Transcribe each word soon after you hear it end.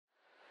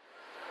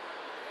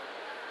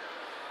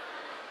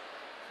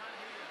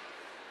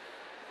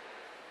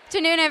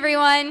Afternoon,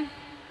 everyone.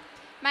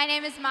 My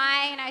name is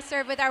Mai, and I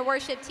serve with our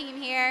worship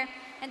team here.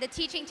 And the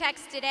teaching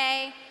text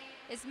today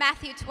is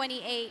Matthew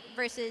 28,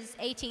 verses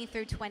 18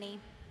 through 20.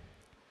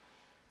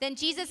 Then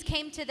Jesus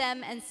came to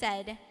them and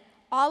said,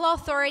 "All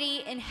authority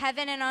in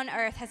heaven and on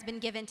earth has been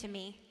given to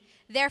me.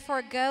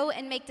 Therefore, go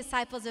and make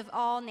disciples of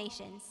all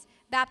nations,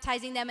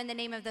 baptizing them in the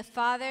name of the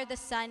Father, the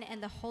Son,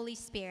 and the Holy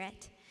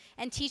Spirit,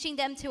 and teaching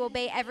them to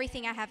obey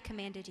everything I have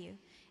commanded you.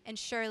 And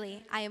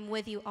surely I am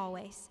with you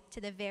always, to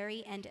the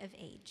very end of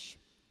age."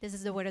 This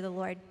is the word of the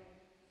Lord.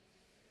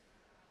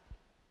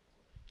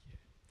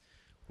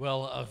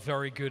 Well, a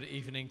very good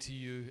evening to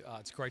you.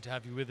 It's great to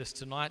have you with us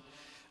tonight.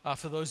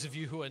 For those of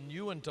you who are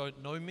new and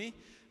don't know me,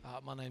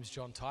 my name's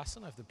John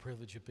Tyson. I have the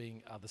privilege of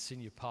being the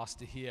senior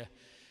pastor here.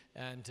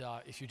 And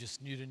if you're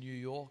just new to New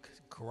York,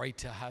 great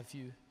to have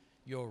you.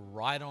 You're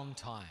right on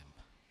time.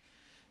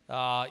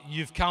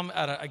 You've come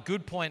at a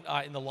good point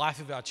in the life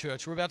of our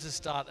church. We're about to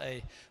start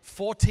a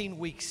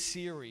 14-week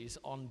series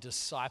on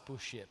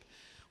discipleship,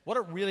 what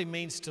it really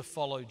means to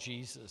follow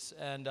Jesus.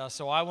 And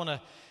so I want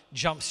to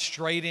jump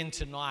straight in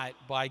tonight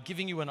by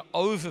giving you an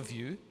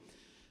overview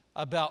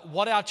about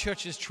what our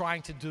church is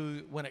trying to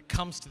do when it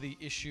comes to the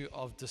issue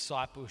of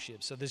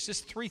discipleship. So there's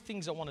just three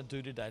things I want to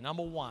do today.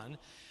 Number one,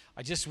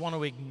 I just want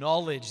to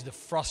acknowledge the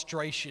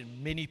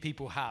frustration many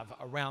people have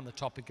around the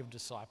topic of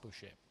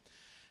discipleship.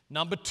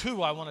 Number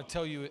two, I want to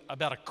tell you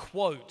about a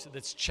quote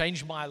that's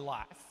changed my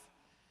life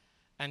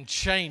and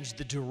changed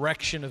the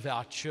direction of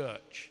our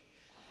church.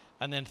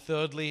 And then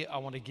thirdly, I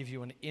want to give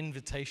you an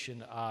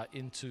invitation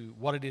into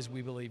what it is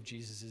we believe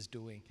Jesus is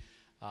doing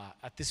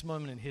at this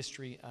moment in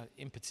history,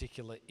 in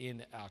particular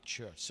in our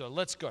church. So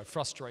let's go,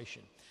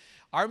 frustration.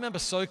 I remember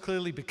so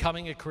clearly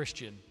becoming a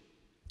Christian,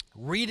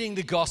 reading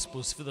the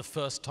Gospels for the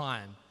first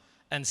time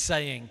and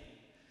saying,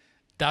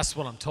 that's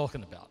what I'm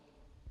talking about.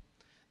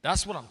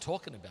 That's what I'm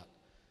talking about.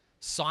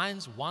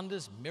 Signs,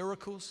 wonders,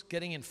 miracles,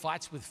 getting in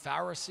fights with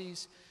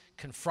Pharisees,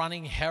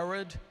 confronting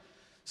Herod,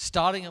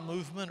 starting a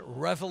movement,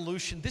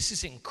 revolution. This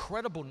is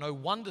incredible. No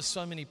wonder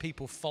so many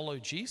people follow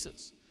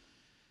Jesus.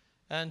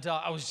 And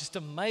I was just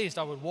amazed.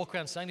 I would walk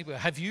around saying to people,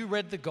 have you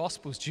read the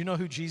Gospels? Do you know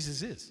who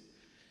Jesus is?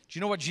 Do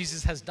you know what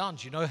Jesus has done?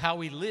 Do you know how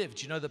he lived?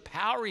 Do you know the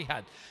power he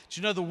had? Do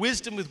you know the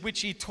wisdom with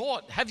which he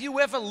taught? Have you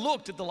ever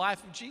looked at the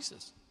life of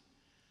Jesus?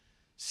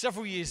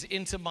 Several years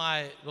into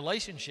my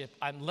relationship,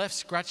 I'm left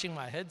scratching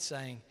my head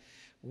saying,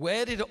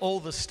 where did all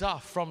the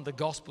stuff from the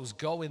Gospels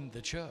go in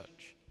the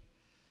church?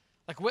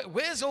 Like,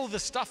 where's all the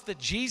stuff that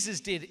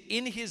Jesus did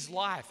in his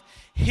life,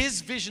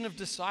 his vision of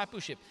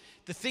discipleship,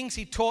 the things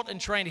he taught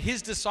and trained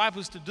his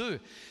disciples to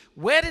do?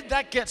 Where did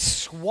that get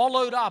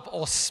swallowed up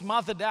or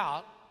smothered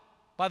out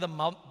by the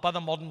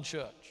modern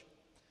church?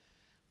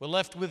 We're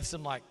left with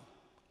some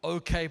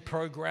okay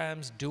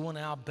programs, doing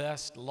our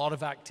best, a lot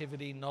of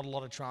activity, not a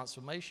lot of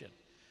transformation.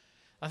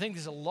 I think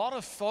there's a lot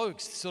of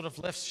folks sort of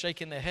left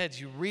shaking their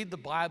heads. You read the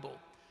Bible,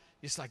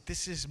 it's like,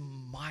 this is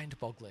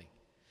mind-boggling.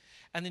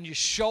 And then you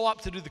show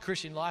up to do the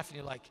Christian life and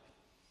you're like,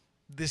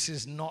 this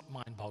is not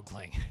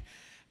mind-boggling.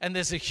 And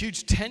there's a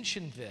huge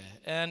tension there.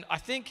 And I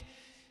think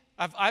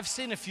I've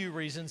seen a few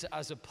reasons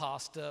as a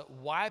pastor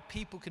why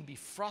people can be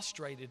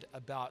frustrated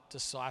about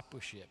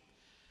discipleship.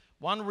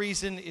 One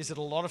reason is that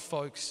a lot of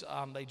folks,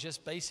 they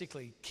just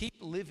basically keep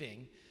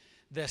living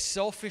their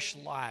selfish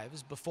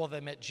lives before they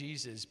met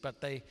Jesus, but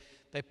they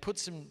put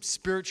some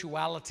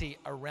spirituality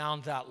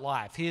around that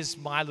life. Here's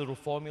my little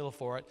formula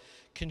for it.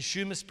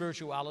 Consumer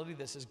spirituality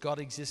that says God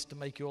exists to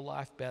make your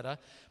life better,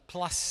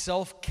 plus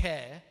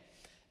self-care.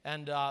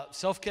 And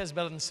self-care is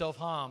better than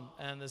self-harm.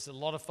 And there's a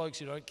lot of folks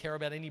who don't care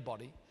about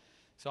anybody.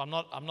 So I'm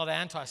not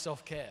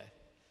anti-self-care.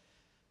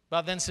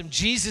 But then some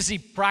Jesus-y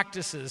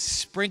practices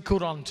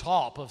sprinkled on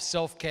top of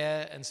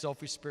self-care and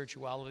selfish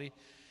spirituality.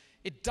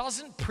 It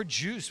doesn't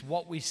produce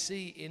what we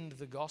see in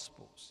the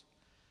Gospels.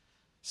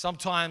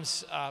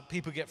 Sometimes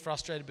people get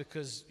frustrated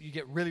because you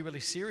get really, really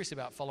serious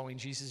about following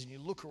Jesus and you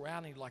look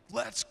around and you're like,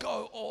 let's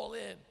go all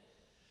in.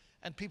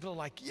 And people are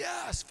like,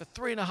 yes, for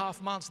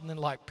 3.5 months, and then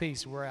like,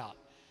 peace, we're out.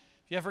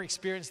 If you ever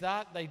experienced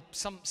that,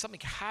 something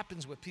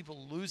happens where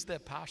people lose their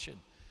passion,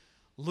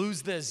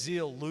 lose their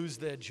zeal, lose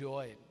their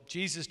joy.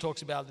 Jesus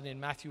talks about it in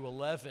Matthew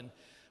 11,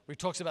 where he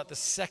talks about the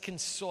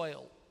second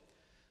soil,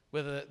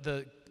 where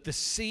the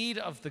seed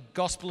of the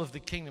gospel of the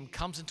kingdom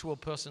comes into a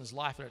person's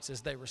life, and it says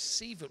they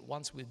receive it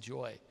once with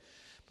joy.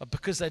 But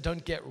because they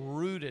don't get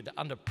rooted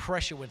under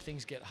pressure when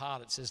things get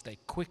hard, it says they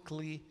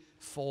quickly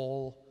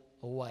fall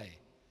away.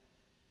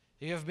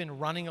 Have you ever been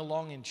running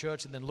along in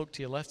church and then look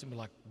to your left and be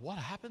like, what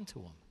happened to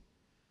them?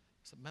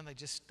 So, man,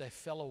 they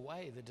fell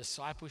away. The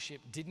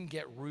discipleship didn't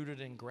get rooted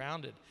and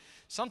grounded.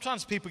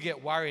 Sometimes people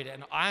get worried,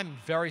 and I'm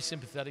very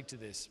sympathetic to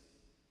this.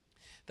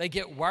 They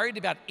get worried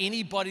about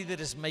anybody that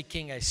is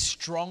making a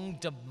strong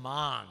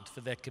demand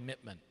for their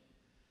commitment.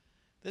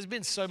 There's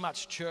been so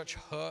much church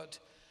hurt,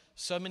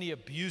 so many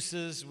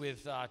abuses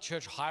with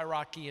church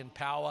hierarchy and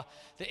power,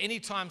 that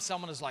anytime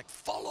someone is like,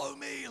 follow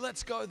me,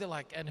 let's go, they're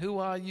like, and who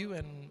are you?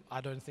 And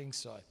I don't think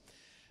so.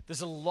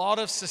 There's a lot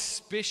of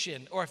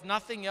suspicion, or if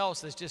nothing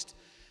else, there's just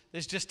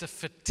There's just a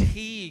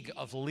fatigue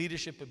of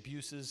leadership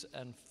abuses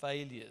and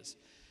failures.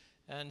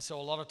 And so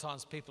a lot of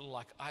times people are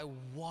like, I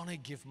want to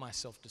give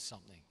myself to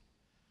something.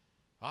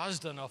 I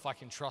just don't know if I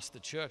can trust the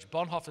church.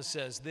 Bonhoeffer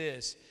says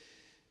this,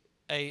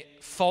 a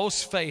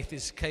false faith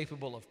is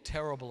capable of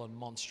terrible and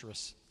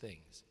monstrous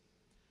things.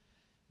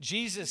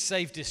 Jesus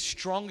saved his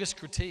strongest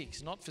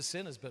critiques, not for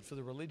sinners, but for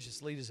the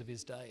religious leaders of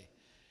his day.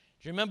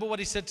 Do you remember what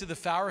he said to the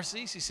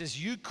Pharisees? He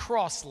says, you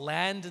cross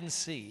land and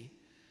sea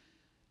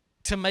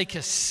to make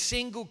a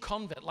single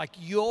convert. Like,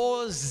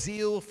 your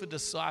zeal for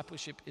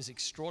discipleship is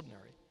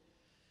extraordinary.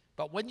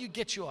 But when you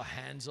get your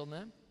hands on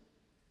them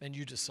and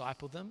you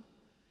disciple them,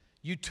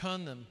 you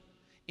turn them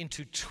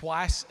into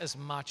twice as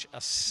much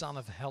a son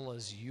of hell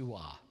as you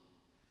are.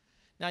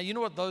 Now, you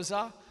know what those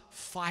are?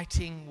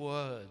 Fighting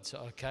words,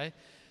 okay?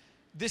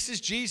 This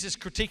is Jesus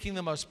critiquing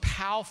the most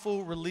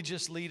powerful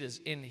religious leaders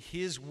in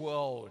his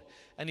world.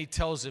 And he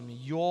tells them,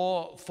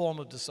 your form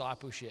of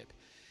discipleship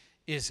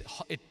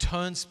it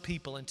turns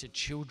people into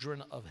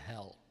children of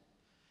hell.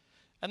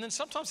 And then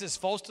sometimes there's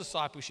false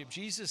discipleship.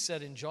 Jesus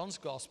said in John's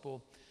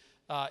gospel,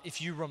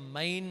 if you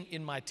remain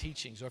in my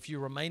teachings or if you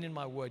remain in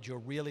my word, you're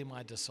really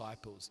my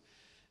disciples.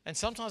 And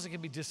sometimes it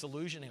can be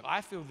disillusioning. I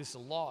feel this a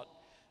lot.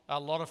 A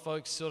lot of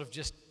folks sort of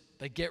just,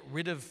 they get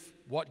rid of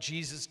what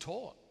Jesus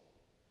taught.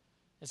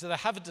 And so they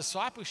have a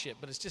discipleship,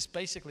 but it's just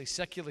basically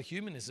secular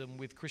humanism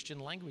with Christian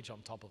language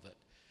on top of it.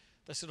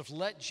 They sort of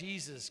let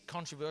Jesus'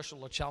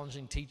 controversial or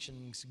challenging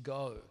teachings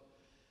go.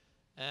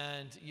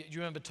 And you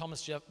remember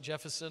Thomas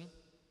Jefferson,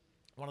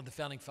 one of the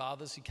founding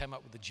fathers? He came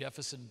up with the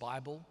Jefferson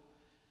Bible,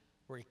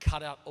 where he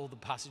cut out all the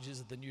passages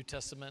of the New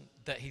Testament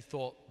that he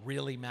thought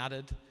really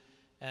mattered.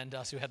 And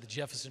so he had the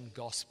Jefferson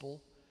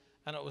Gospel.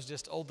 And it was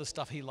just all the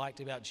stuff he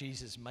liked about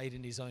Jesus made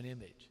in his own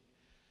image.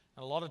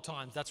 And a lot of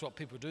times that's what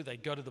people do. They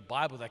go to the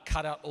Bible, they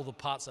cut out all the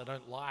parts they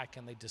don't like,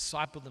 and they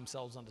disciple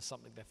themselves under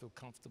something they feel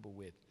comfortable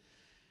with.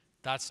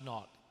 That's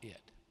not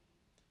it.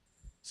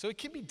 So it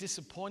can be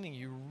disappointing.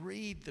 You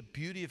read the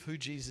beauty of who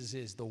Jesus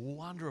is, the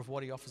wonder of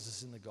what he offers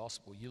us in the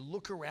gospel. You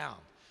look around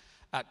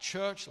at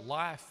church,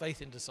 life, faith,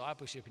 and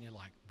discipleship, and you're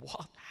like,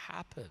 what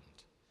happened?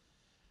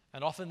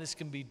 And often this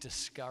can be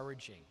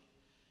discouraging.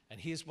 And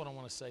here's what I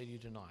want to say to you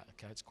tonight,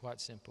 okay? It's quite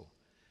simple.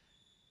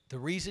 The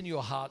reason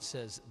your heart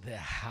says there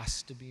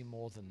has to be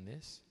more than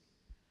this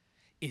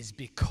is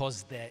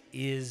because there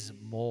is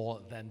more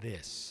than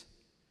this.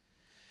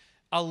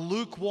 A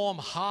lukewarm,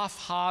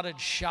 half-hearted,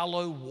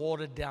 shallow,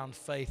 watered-down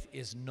faith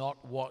is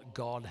not what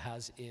God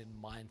has in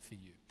mind for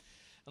you.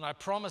 And I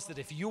promise that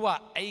if you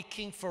are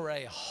aching for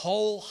a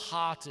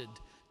wholehearted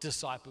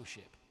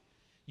discipleship,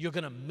 you're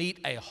going to meet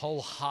a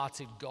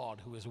wholehearted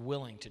God who is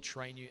willing to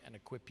train you and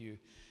equip you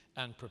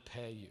and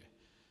prepare you.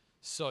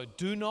 So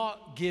do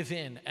not give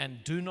in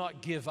and do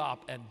not give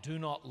up and do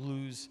not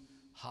lose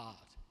heart.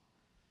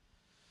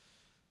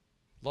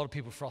 A lot of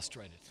people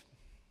frustrated.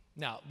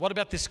 Now, what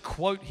about this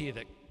quote here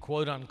that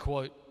quote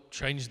unquote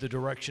changed the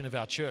direction of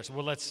our church?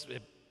 Well,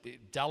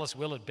 Dallas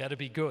Willard better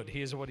be good.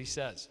 Here's what he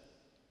says.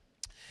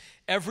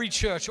 Every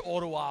church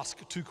ought to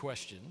ask two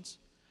questions.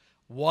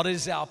 What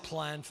is our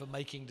plan for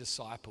making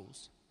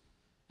disciples?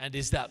 And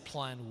is that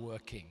plan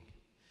working?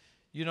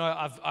 You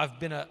know, I've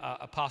been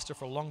a pastor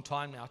for a long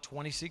time now,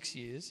 26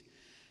 years,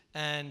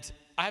 and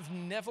I've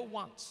never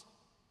once,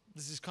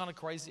 this is kind of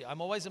crazy,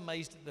 I'm always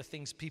amazed at the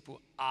things people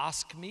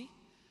ask me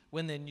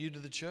when they're new to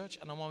the church,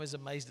 and I'm always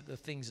amazed at the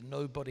things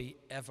nobody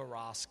ever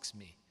asks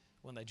me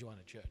when they join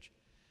a church.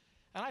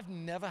 And I've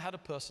never had a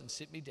person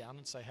sit me down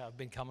and say, hey, I've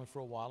been coming for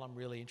a while, I'm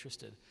really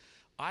interested.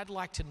 I'd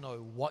like to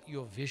know what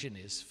your vision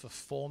is for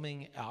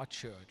forming our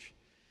church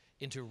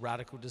into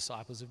radical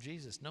disciples of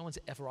Jesus. No one's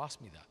ever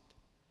asked me that.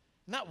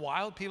 Isn't that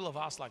wild? People have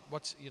asked, like,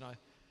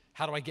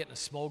 how do I get in a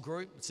small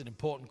group? It's an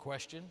important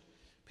question.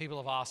 People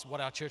have asked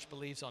what our church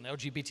believes on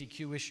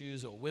LGBTQ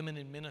issues or women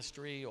in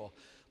ministry or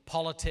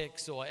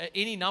politics or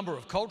any number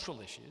of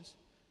cultural issues.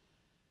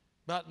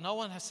 But no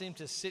one has seemed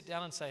to sit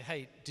down and say,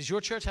 hey, does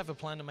your church have a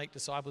plan to make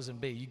disciples and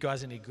be? You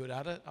guys any good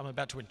at it? I'm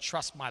about to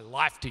entrust my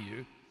life to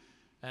you,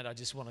 and I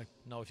just want to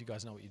know if you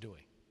guys know what you're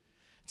doing.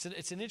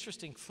 It's an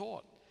interesting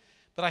thought.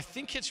 But I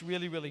think it's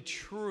really, really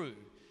true.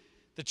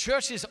 The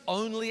church is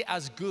only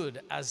as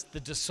good as the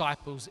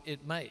disciples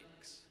it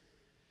makes.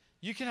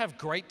 You can have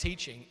great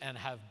teaching and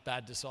have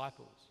bad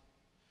disciples.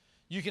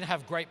 You can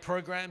have great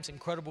programs,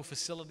 incredible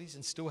facilities,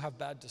 and still have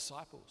bad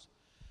disciples.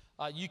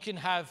 You can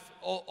have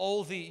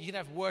you can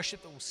have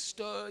worship that will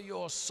stir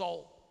your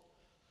soul.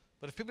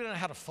 But if people don't know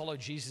how to follow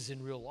Jesus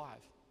in real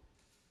life,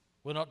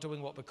 we're not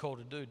doing what we're called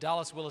to do.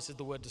 Dallas Willard said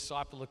the word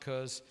disciple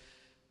occurs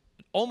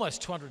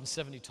almost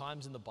 270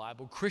 times in the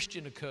Bible.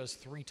 Christian occurs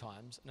 3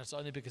 times, and it's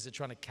only because they're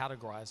trying to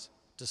categorize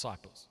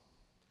disciples.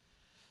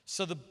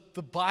 So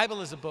the Bible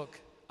is a book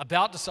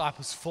about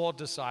disciples, for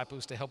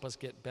disciples, to help us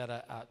get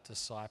better at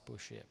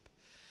discipleship.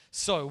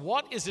 So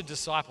what is a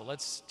disciple?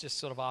 Let's just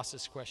sort of ask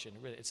this question.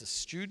 Really, it's a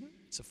student,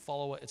 it's a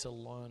follower, it's a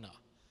learner.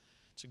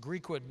 It's a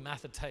Greek word,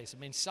 mathetes. It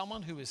means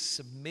someone who is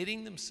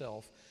submitting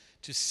themselves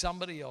to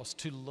somebody else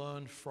to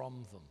learn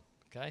from them,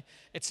 okay?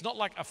 It's not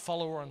like a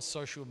follower on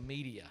social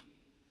media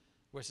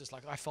where it's just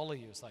like, I follow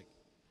you. It's like,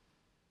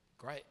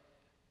 great.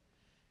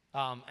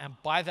 And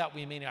by that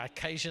we mean I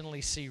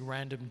occasionally see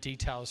random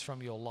details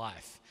from your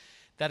life.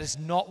 That is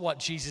not what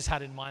Jesus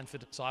had in mind for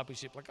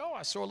discipleship. Like, oh,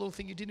 I saw a little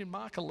thing you did in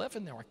Mark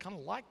 11 there. I kind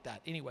of like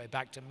that. Anyway,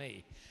 back to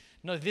me.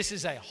 No, this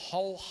is a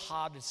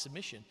wholehearted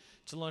submission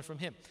to learn from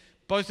him.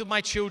 Both of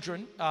my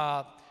children,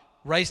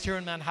 raised here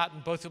in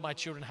Manhattan, both of my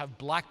children have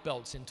black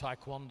belts in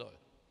Taekwondo.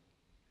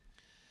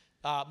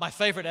 My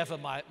favorite ever,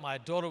 my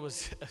daughter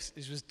was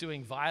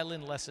doing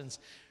violin lessons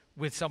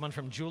with someone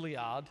from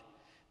Juilliard,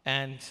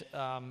 and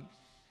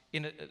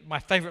my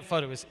favorite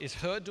photo is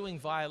her doing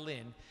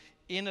violin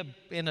in a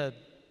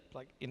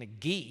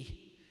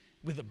gi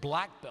with a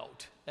black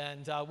belt.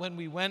 And when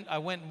I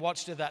went and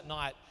watched her that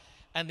night,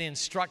 and the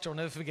instructor, I'll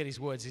never forget his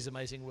words, his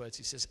amazing words.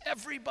 He says,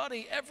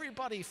 everybody,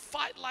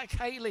 fight like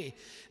Haley.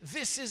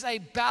 This is a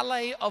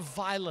ballet of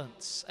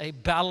violence, a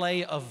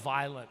ballet of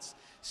violence.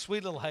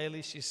 Sweet little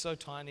Haley, she's so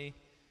tiny,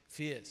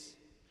 fierce.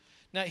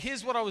 Now,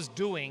 here's what I was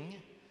doing.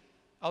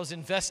 I was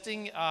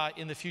investing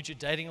in the future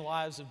dating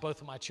lives of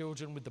both of my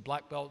children with the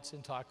black belts in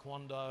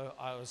Taekwondo.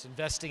 I was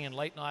investing in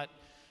late night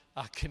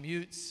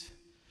commutes.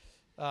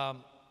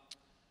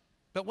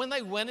 But when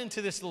they went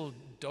into this little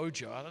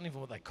dojo, I don't even know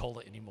what they call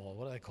it anymore.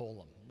 What do they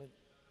call them?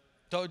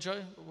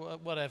 Dojo?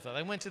 Whatever.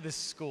 They went to this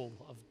school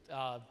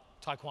of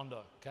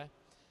Taekwondo, okay?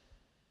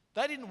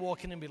 They didn't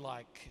walk in and be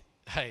like,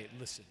 hey,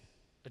 listen,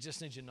 I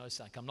just need you to know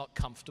something. I'm not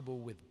comfortable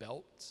with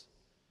belts.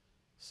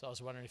 So I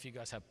was wondering if you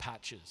guys have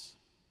patches.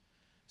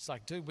 It's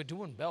like, dude, we're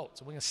doing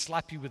belts. We're going to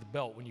slap you with a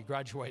belt when you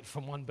graduate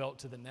from one belt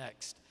to the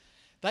next.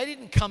 They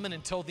didn't come in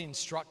and tell the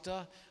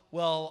instructor,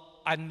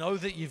 well, I know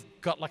that you've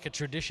got like a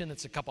tradition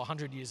that's a couple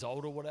hundred years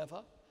old or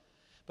whatever,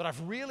 but I've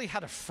really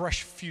had a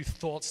fresh few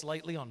thoughts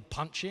lately on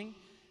punching,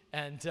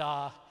 and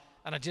I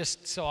want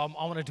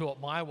to do it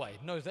my way.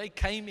 No, they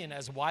came in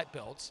as white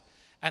belts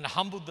and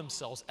humbled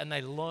themselves, and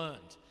they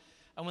learned.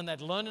 And when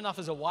they'd learned enough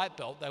as a white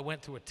belt, they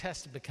went through a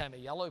test and became a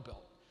yellow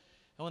belt.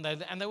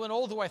 And they went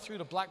all the way through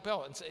to black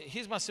belt. And so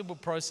here's my simple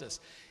process.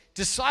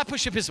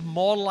 Discipleship is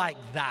more like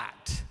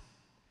that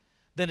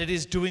than it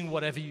is doing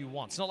whatever you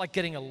want. It's not like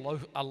getting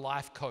a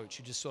life coach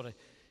who just sort of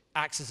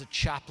acts as a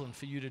chaplain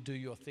for you to do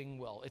your thing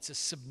well. It's a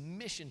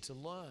submission to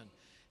learn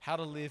how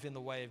to live in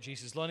the way of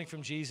Jesus. Learning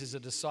from Jesus, a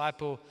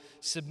disciple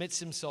submits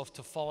himself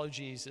to follow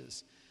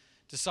Jesus.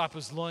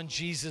 Disciples learn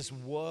Jesus'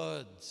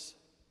 words.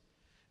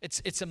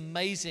 It's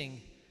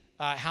amazing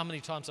how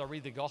many times I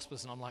read the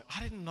Gospels and I'm like,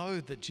 I didn't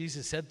know that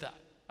Jesus said that.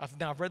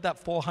 I've read that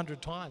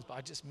 400 times, but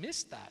I just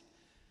missed that.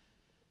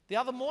 The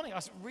other morning, I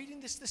was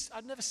reading this.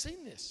 I'd never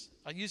seen this.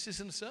 I used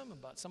this in a sermon,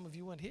 but some of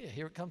you weren't here.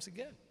 Here it comes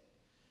again.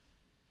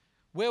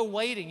 We're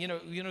waiting.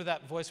 You know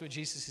that voice where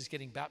Jesus is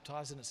getting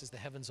baptized and it says the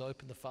heavens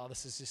opened. The Father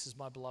says, this is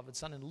my beloved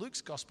Son. In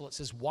Luke's Gospel, it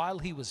says, while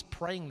he was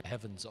praying, the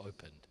heavens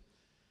opened.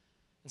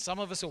 And some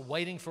of us are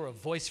waiting for a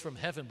voice from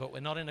heaven, but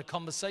we're not in a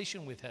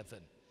conversation with heaven.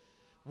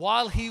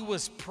 While he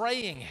was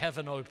praying,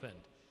 heaven opened.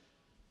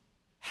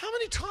 How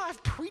many times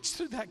I've preached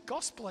through that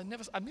gospel?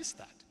 I missed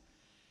that.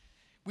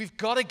 We've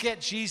got to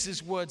get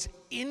Jesus' words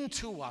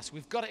into us.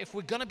 If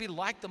we're going to be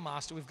like the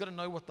Master, we've got to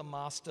know what the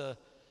Master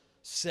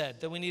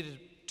said. Then we need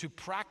to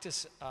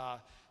practice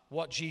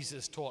what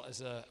Jesus taught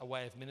as a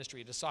way of ministry.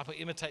 A disciple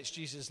imitates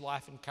Jesus'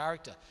 life and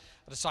character.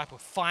 A disciple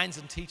finds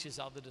and teaches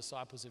other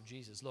disciples of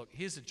Jesus. Look,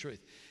 here's the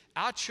truth.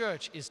 Our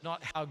church is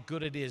not how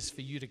good it is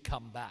for you to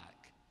come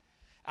back.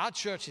 Our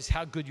church is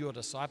how good your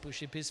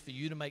discipleship is for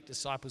you to make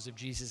disciples of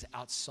Jesus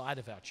outside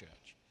of our church.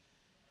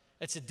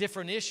 It's a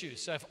different issue.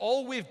 So if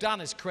all we've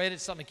done is created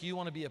something you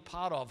want to be a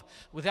part of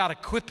without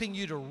equipping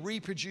you to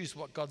reproduce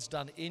what God's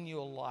done in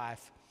your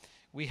life,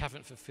 we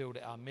haven't fulfilled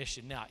our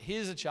mission. Now,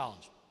 here's a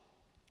challenge.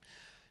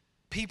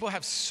 People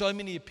have so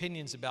many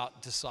opinions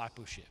about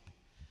discipleship.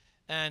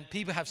 And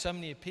people have so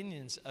many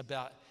opinions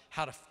about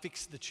how to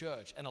fix the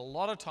church. And a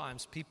lot of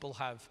times people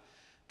have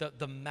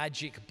the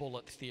magic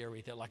bullet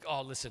theory. They're like,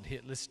 oh, listen,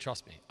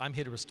 trust me. I'm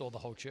here to restore the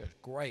whole church.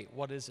 Great.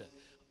 What is it?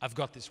 I've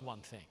got this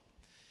one thing.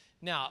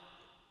 Now,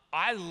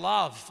 I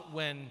love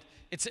when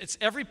it's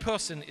every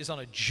person is on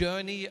a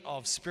journey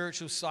of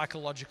spiritual,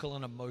 psychological,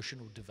 and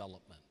emotional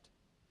development.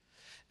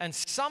 And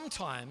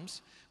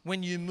sometimes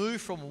when you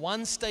move from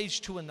one stage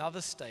to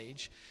another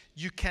stage,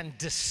 you can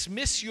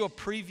dismiss your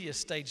previous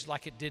stage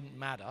like it didn't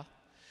matter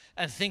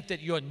and think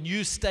that your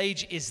new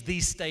stage is the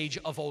stage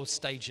of all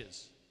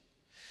stages.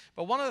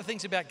 But one of the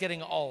things about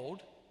getting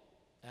old,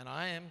 and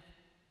I am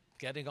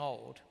getting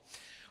old,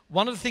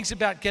 one of the things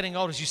about getting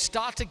old is you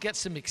start to get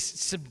some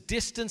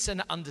distance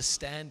and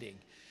understanding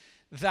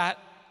that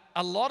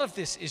a lot of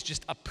this is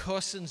just a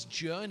person's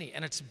journey,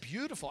 and it's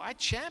beautiful. I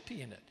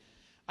champion it.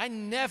 I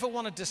never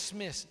want to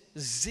dismiss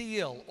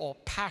zeal or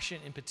passion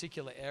in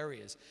particular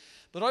areas.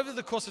 But over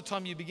the course of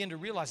time, you begin to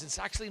realize it's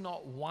actually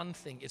not one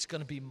thing. It's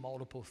going to be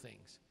multiple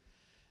things.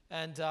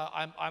 And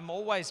I'm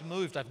always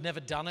moved. I've never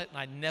done it, and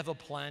I never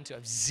plan to. I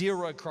have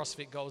 0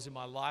 CrossFit goals in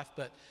my life,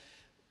 but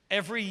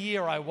every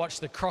year I watch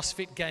the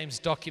CrossFit Games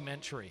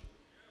documentary.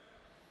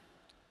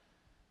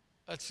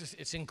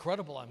 It's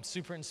incredible. I'm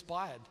super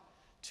inspired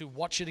to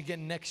watch it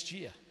again next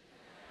year.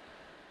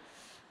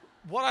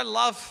 What I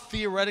love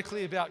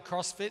theoretically about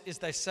CrossFit is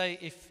they say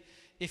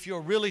if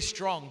you're really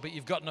strong but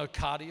you've got no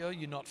cardio,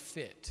 you're not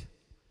fit.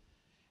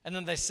 And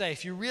then they say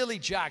if you're really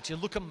jacked, you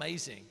look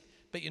amazing,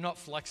 but you're not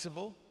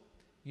flexible,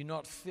 you're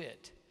not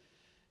fit.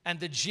 And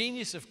the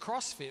genius of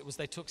CrossFit was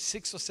they took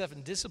 6 or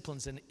 7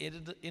 disciplines and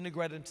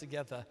integrated them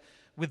together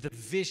with the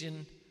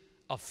vision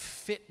of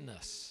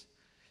fitness.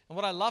 And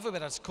what I love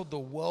about it, it's called the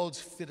world's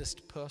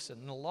fittest person.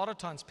 And a lot of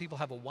times people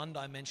have a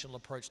one-dimensional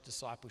approach to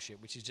discipleship,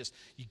 which is just,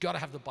 you got to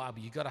have the Bible,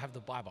 you got to have the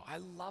Bible. I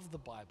love the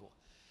Bible.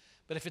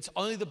 But if it's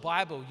only the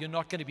Bible, you're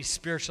not going to be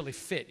spiritually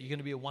fit. You're going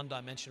to be a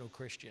one-dimensional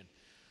Christian.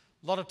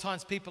 A lot of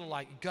times people are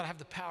like, you got to have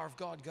the power of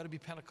God, you got to be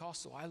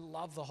Pentecostal. I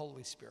love the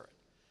Holy Spirit.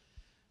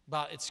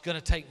 But it's going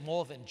to take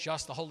more than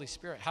just the Holy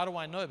Spirit. How do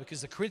I know?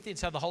 Because the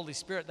Corinthians had the Holy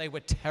Spirit. They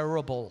were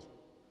terrible.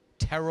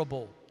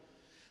 Terrible.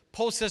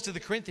 Paul says to the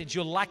Corinthians,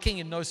 you're lacking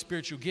in no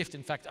spiritual gift.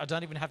 In fact, I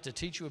don't even have to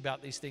teach you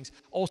about these things.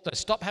 Also,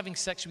 stop having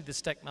sex with the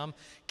stepmom.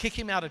 Kick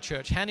him out of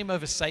church. Hand him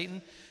over to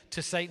Satan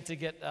to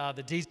get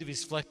the deeds of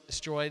his flesh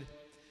destroyed.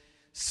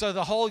 So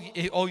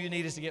all you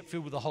need is to get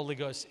filled with the Holy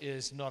Ghost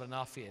is not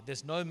enough here.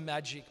 There's no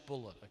magic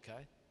bullet,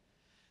 okay?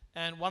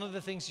 And one of the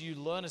things you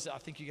learn as I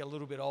think you get a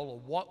little bit older,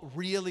 what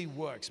really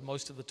works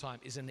most of the time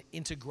is an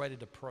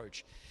integrated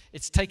approach.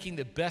 It's taking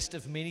the best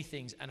of many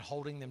things and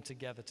holding them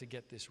together to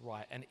get this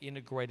right, an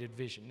integrated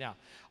vision. Now,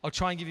 I'll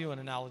try and give you an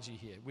analogy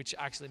here, which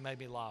actually made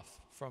me laugh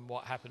from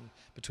what happened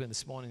between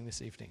this morning and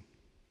this evening.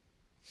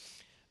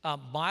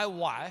 My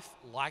wife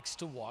likes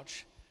to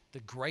watch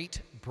the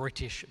Great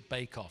British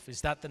Bake Off.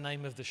 Is that the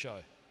name of the show?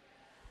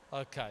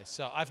 Okay,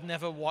 so I've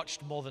never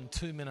watched more than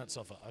 2 minutes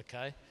of it,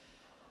 okay?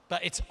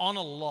 But it's on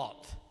a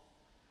lot.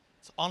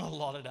 It's on a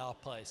lot at our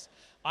place.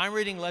 I'm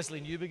reading Leslie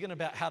Newbegin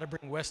about how to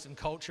bring Western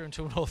culture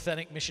into an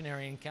authentic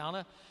missionary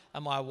encounter,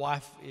 and my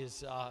wife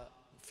is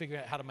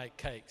figuring out how to make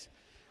cakes.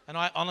 And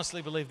I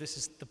honestly believe this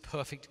is the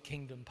perfect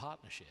kingdom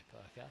partnership,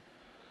 okay?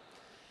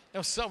 It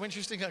was so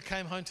interesting. I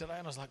came home today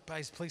and I was like,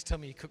 Baze, please tell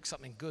me you cooked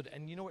something good.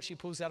 And you know what she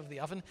pulls out of the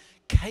oven?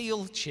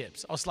 Kale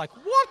chips. I was like,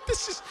 what?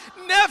 This has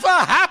never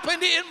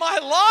happened in my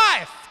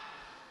life.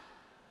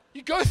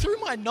 You go through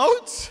my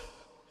notes?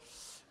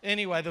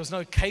 Anyway, there was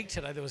no cake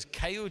today. There was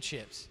kale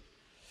chips.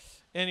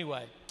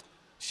 Anyway,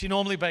 she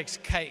normally bakes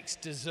cakes,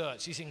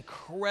 desserts. She's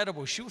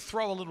incredible. She'll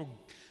throw a little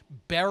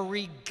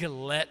berry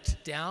galette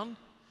down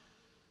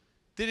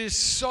that is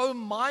so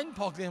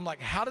mind-boggling. I'm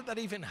like, how did that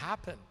even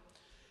happen?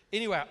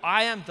 Anyway,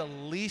 I am the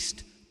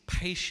least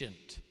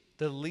patient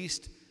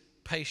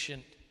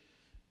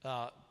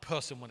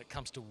person when it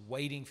comes to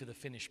waiting for the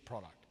finished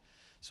product.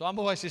 So I'm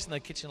always just in the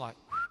kitchen like,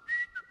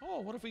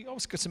 what have we? Oh,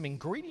 it's got some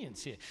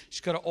ingredients here.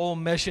 She's got it all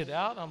measured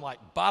out. I'm like,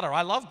 butter.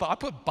 I love butter. I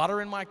put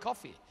butter in my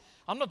coffee.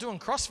 I'm not doing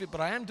CrossFit, but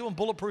I am doing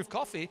bulletproof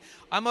coffee.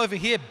 I'm over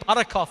here,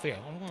 butter coffee.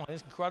 Oh,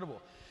 it's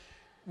incredible.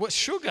 What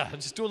sugar? I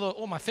just do a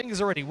little, my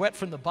finger's already wet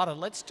from the butter.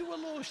 Let's do a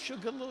little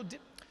sugar, a little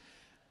dip.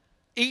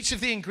 Each of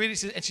the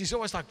ingredients, and she's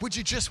always like, would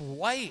you just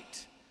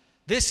wait?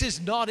 This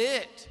is not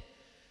it.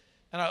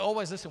 And I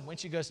always listen, when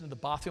she goes into the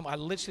bathroom, I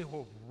literally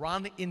will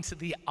run into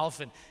the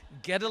oven,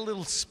 get a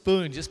little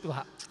spoon, just be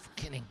like,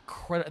 fucking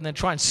incredible, and then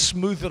try and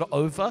smooth it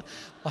over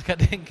like I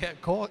didn't get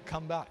caught,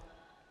 come back.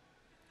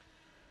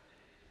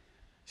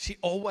 She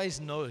always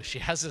knows. She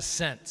has a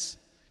sense.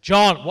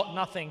 John, what?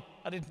 Nothing.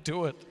 I didn't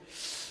do it.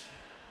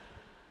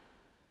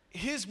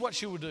 Here's what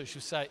she will do.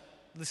 She'll say,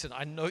 listen,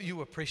 I know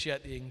you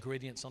appreciate the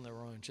ingredients on their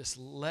own. Just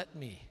let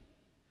me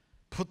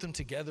put them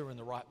together in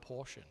the right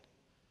portion.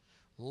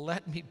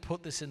 Let me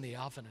put this in the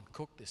oven and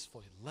cook this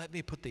for you. Let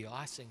me put the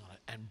icing on it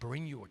and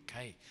bring you a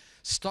cake.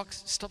 Stop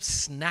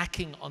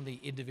snacking on the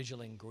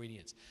individual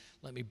ingredients.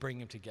 Let me bring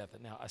them together.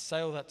 Now, I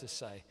say all that to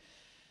say,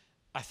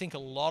 I think a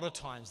lot of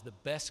times the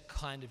best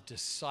kind of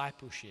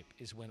discipleship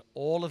is when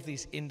all of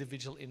these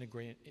individual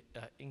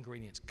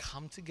ingredients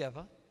come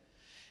together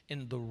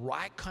in the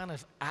right kind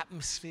of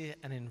atmosphere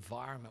and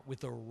environment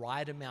with the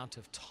right amount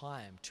of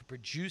time to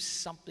produce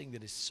something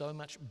that is so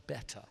much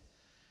better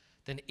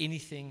than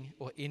anything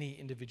or any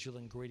individual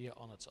ingredient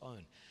on its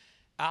own.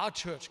 Our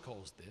church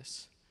calls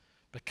this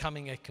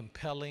becoming a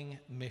compelling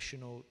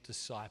missional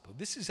disciple.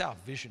 This is our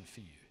vision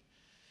for you.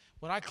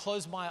 When I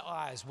close my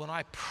eyes, when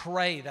I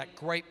pray that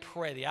great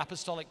prayer, the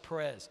apostolic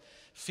prayers,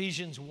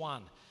 Ephesians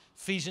 1,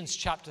 Ephesians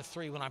chapter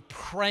 3, when I'm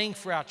praying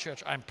for our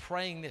church, I'm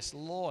praying this,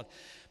 Lord,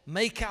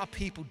 make our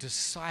people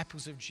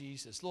disciples of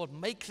Jesus. Lord,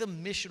 make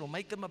them missional.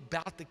 Make them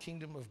about the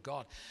kingdom of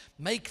God.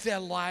 Make their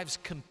lives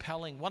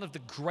compelling. One of the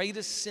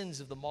greatest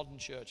sins of the modern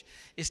church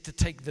is to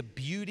take the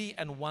beauty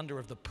and wonder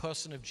of the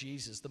person of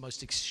Jesus, the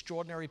most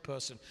extraordinary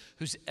person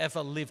who's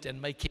ever lived,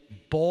 and make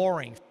it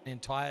boring for an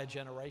entire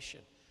generation.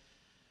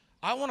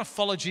 I want to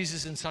follow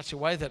Jesus in such a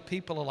way that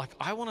people are like,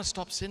 I want to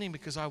stop sinning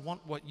because I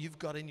want what you've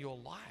got in your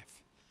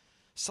life.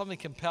 Something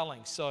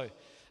compelling. So,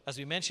 as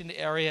we mentioned the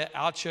area,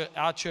 our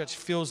church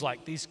feels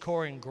like these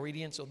core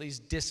ingredients or these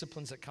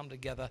disciplines that come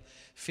together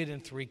fit in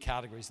 3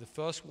 categories. The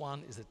first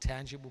one is the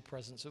tangible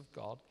presence of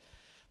God.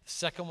 The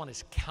second one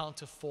is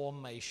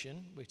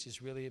counterformation, which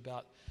is really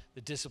about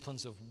the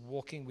disciplines of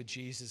walking with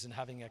Jesus and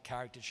having a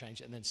character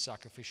change, and then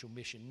sacrificial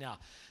mission. Now,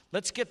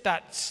 let's get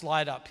that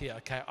slide up here,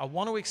 okay? I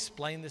want to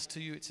explain this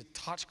to you. It's a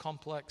touch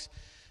complex,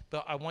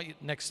 but I want you,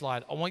 next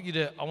slide.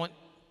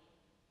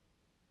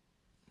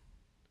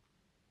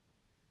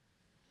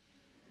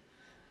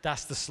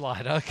 That's the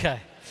slide, okay.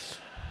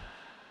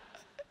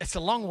 It's a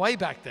long way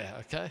back there,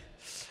 okay?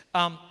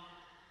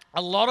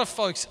 A lot of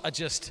folks are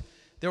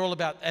they're all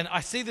about, and I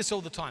see this all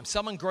the time.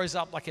 Someone grows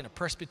up like in a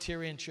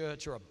Presbyterian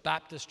church or a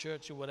Baptist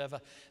church or whatever.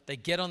 They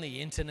get on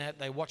the internet,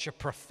 they watch a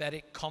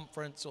prophetic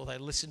conference, or they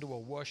listen to a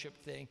worship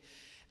thing,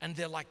 and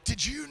they're like,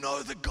 did you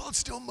know that God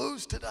still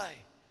moves today?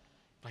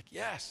 I'm like,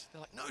 yes.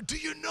 They're like, no, do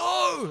you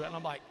know? And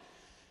I'm like,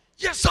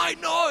 yes, I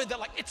know. They're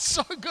like, it's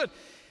so good.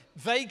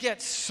 They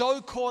get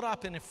so caught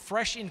up in a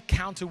fresh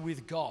encounter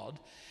with God,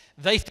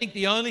 they think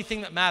the only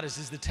thing that matters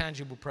is the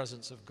tangible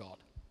presence of God.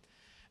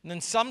 And then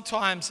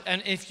sometimes,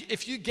 and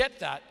if you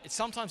get that,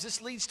 sometimes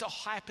this leads to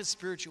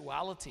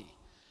hyper-spirituality.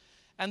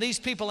 And these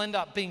people end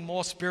up being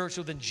more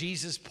spiritual than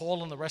Jesus,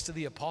 Paul, and the rest of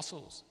the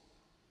apostles.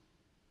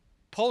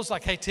 Paul's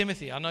like, hey,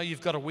 Timothy, I know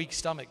you've got a weak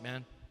stomach,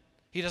 man.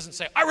 He doesn't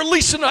say, I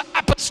release an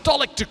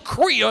apostolic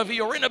decree over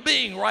your inner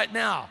being right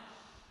now.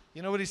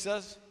 You know what he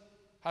says?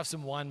 Have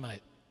some wine,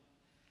 mate.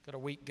 Got a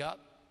weak gut?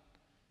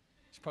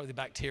 It's probably the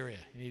bacteria.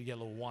 You need to get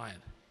a little wine.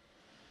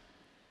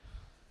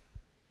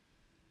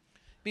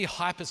 Be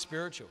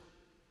hyper-spiritual.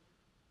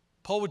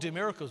 Paul would do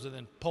miracles, and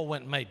then Paul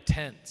went and made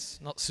tents,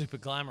 not super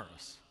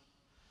glamorous.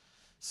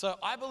 So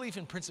I believe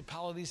in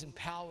principalities and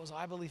powers.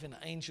 I believe in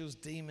angels,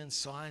 demons,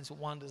 signs,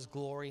 wonders,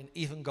 glory, and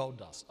even gold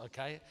dust,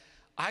 okay?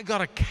 I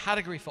got a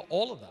category for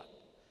all of that.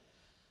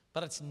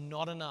 But it's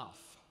not enough.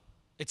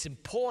 It's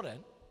important,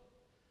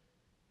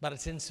 but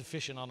it's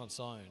insufficient on its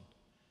own.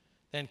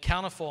 Then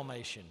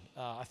counterformation,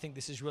 I think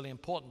this is really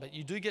important, but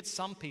you do get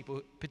some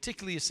people,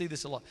 particularly you see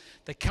this a lot,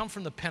 they come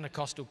from the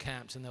Pentecostal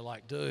camps and they're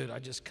like, dude, I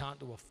just can't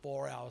do a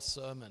 4-hour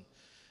sermon.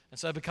 And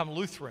so they become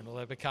Lutheran or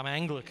they become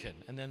Anglican,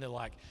 and then they're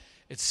like,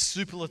 it's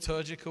super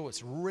liturgical,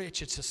 it's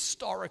rich, it's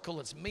historical,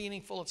 it's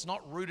meaningful, it's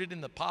not rooted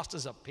in the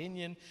pastor's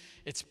opinion,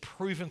 it's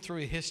proven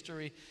through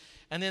history.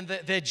 And then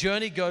their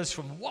journey goes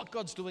from what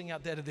God's doing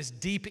out there to this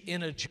deep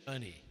inner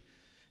journey.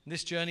 And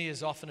this journey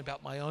is often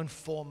about my own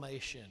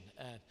formation.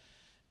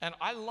 And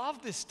I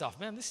love this stuff,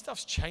 man. This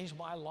stuff's changed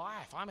my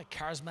life. I'm a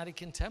charismatic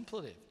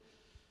contemplative.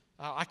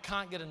 I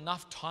can't get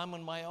enough time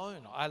on my own.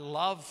 I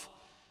love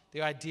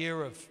the idea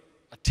of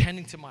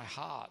attending to my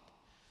heart.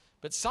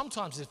 But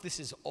sometimes if this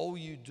is all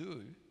you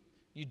do,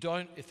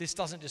 if this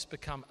doesn't just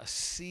become a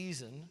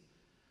season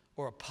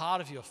or a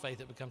part of your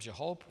faith, it becomes your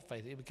whole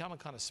faith. It becomes a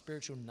kind of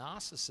spiritual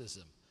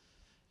narcissism.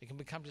 It can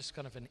become just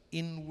kind of an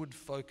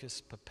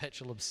inward-focused,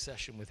 perpetual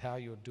obsession with how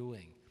you're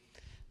doing.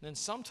 And then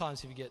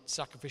sometimes if you get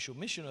sacrificial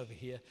mission over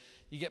here,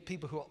 you get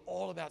people who are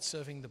all about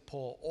serving the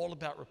poor, all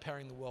about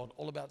repairing the world,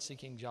 all about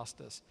seeking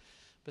justice.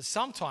 But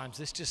sometimes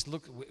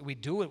we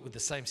do it with the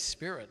same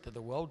spirit that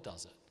the world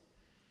does it.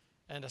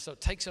 And so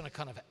it takes on a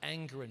kind of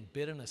anger and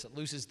bitterness. It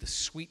loses the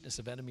sweetness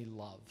of enemy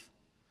love.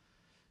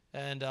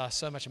 And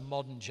so much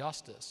modern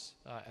justice,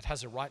 it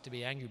has a right to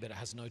be angry, but it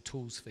has no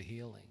tools for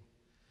healing.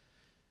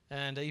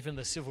 And even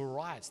the civil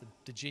rights,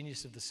 the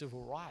genius of the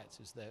civil rights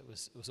is that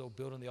it was all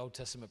built on the Old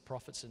Testament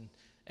prophets and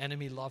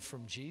enemy love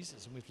from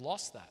Jesus, and we've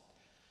lost that.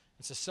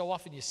 And so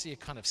often you see a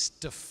kind of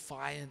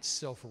defiant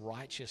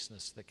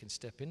self-righteousness that can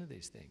step into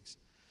these things.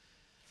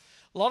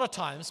 A lot of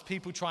times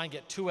people try and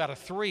get 2 out of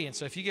 3, and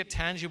so if you get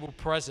tangible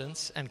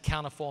presence and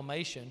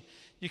counterformation,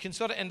 you can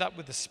sort of end up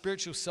with the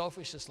spiritual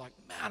selfishness, like,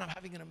 man, I'm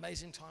having an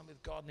amazing time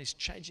with God and He's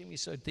changing me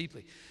so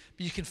deeply.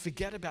 But you can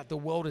forget about the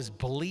world is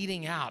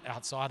bleeding out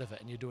outside of it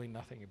and you're doing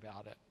nothing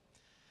about it.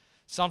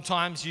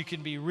 Sometimes you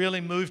can be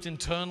really moved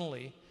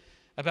internally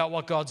about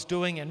what God's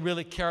doing and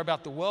really care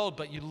about the world,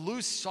 but you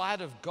lose sight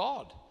of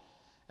God.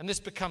 And this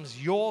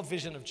becomes your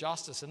vision of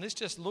justice. And this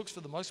just looks,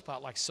 for the most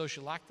part, like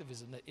social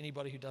activism that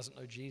anybody who doesn't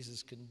know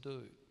Jesus can do.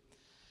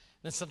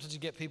 And then sometimes you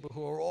get people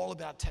who are all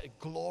about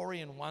glory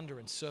and wonder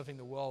and serving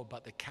the world,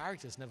 but their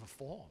character's never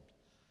formed.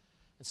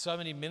 And so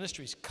many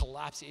ministries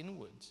collapse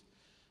inwards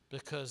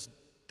because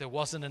there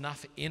wasn't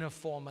enough inner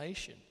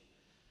formation.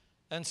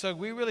 And so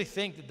we really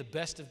think that the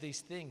best of these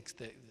things,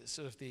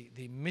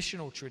 the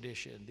missional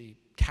tradition, the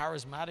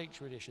charismatic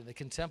tradition, the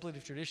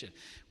contemplative tradition,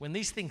 when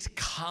these things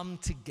come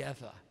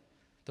together,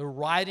 the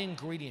right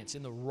ingredients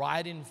in the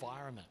right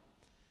environment,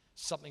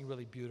 something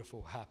really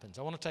beautiful happens.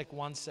 I want to take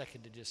 1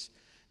 second to just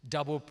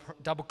double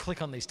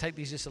click on these. Take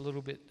these just a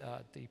little bit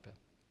deeper.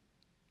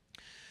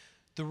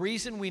 The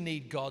reason we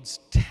need God's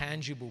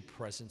tangible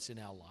presence in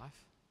our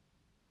life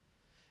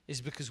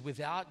is because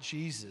without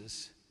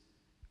Jesus,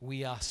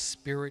 we are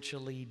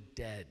spiritually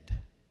dead.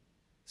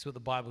 That's what the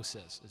Bible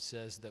says. It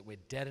says that we're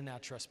dead in our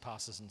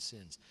trespasses and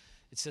sins.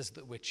 It says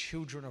that we're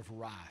children of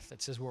wrath.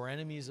 It says we're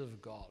enemies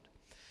of God.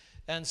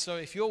 And so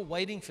if you're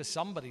waiting for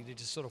somebody to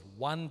just sort of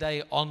one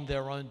day on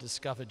their own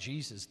discover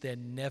Jesus, they're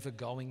never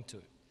going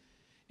to.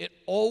 It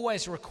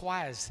always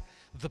requires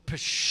the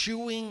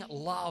pursuing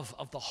love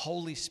of the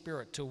Holy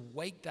Spirit to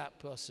wake that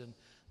person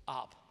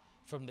up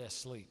from their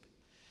sleep.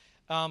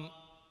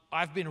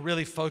 I've been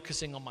really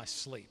focusing on my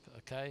sleep,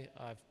 okay?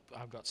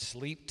 I've got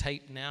sleep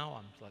tape now.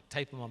 I'm like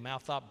taping my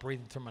mouth up,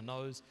 breathing through my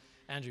nose.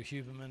 Andrew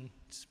Huberman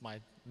is my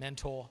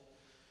mentor.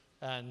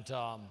 And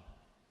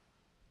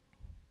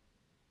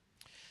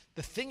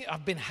the thing,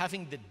 I've been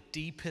having the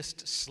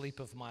deepest sleep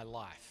of my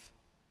life.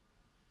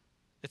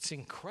 It's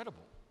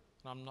incredible.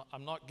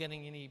 I'm not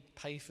getting any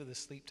pay for the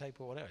sleep tape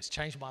or whatever. It's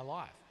changed my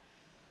life.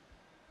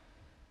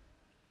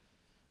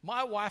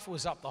 My wife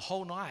was up the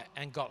whole night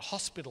and got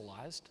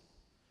hospitalized,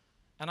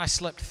 and I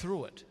slept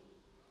through it.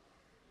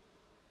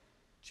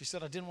 She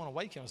said, I didn't want to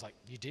wake you. I was like,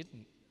 you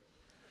didn't.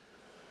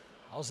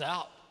 I was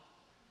out.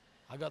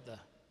 I got the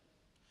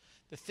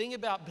thing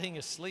about being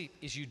asleep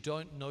is you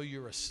don't know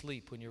you're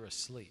asleep when you're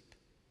asleep.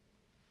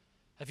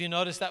 Have you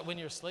noticed that when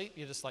you're asleep,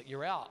 you're just like,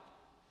 you're out.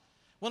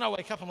 When I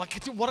wake up, I'm like,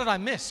 what did I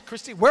miss?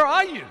 Christy, where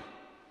are you?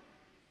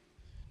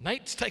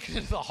 Nate's taken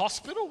into the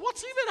hospital?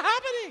 What's even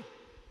happening?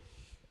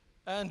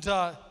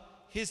 And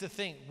here's the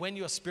thing. When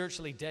you're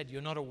spiritually dead,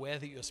 you're not aware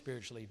that you're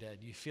spiritually dead.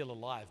 You feel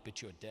alive,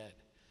 but you're dead.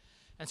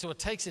 And so it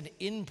takes an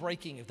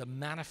inbreaking of the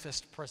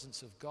manifest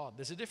presence of God.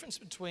 There's a difference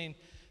between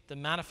the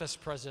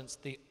manifest presence,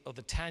 or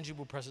the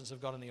tangible presence of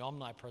God, and the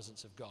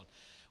omnipresence of God.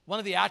 One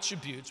of the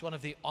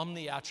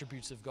omni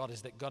attributes of God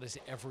is that God is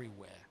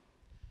everywhere.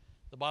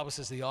 The Bible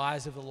says the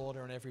eyes of the Lord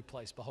are in every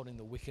place, beholding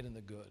the wicked and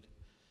the good.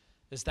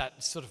 There's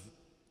that sort of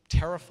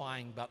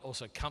terrifying but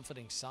also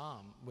comforting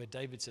psalm where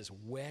David says,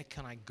 where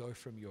can I go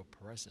from your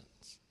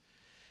presence?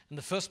 And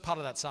the first part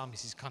of that psalm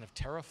is he's kind of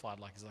terrified,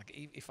 he's like,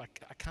 if I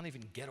can't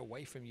even get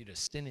away from you to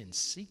sin in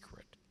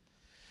secret.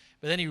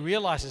 But then he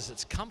realizes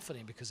it's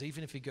comforting because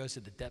even if he goes to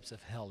the depths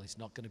of hell, he's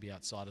not going to be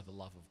outside of the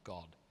love of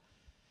God.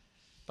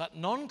 But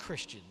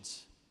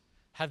non-Christians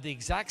have the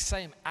exact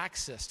same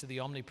access to the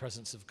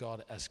omnipresence of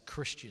God as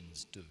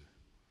Christians do.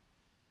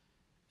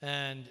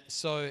 And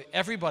so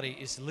everybody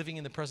is living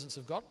in the presence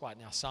of God right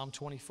now. Psalm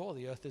 24,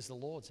 the earth is the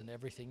Lord's and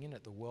everything in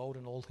it, the world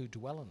and all who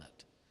dwell in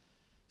it.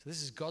 So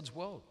this is God's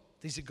world.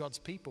 These are God's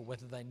people,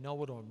 whether they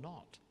know it or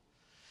not.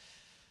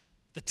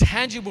 The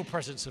tangible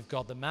presence of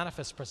God, the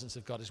manifest presence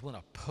of God, is when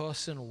a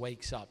person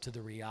wakes up to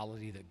the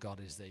reality that God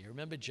is there. You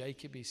remember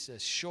Jacob, he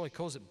says, sure, he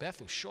calls it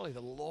Bethel. Surely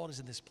the Lord is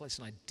in this place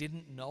and I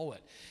didn't know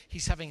it.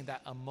 He's having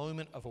a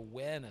moment of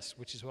awareness,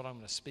 which is what I'm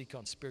going to speak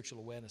on, spiritual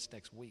awareness,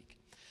 next week.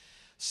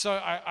 So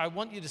I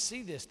want you to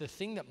see this. The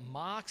thing that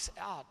marks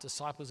out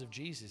disciples of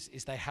Jesus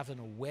is they have an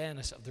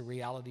awareness of the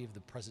reality of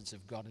the presence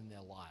of God in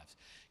their lives.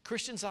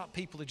 Christians aren't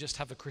people who just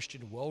have a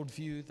Christian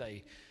worldview.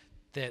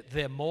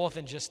 They're more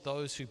than just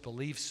those who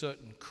believe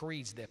certain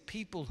creeds. They're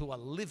people who are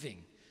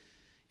living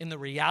in the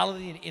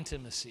reality and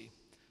intimacy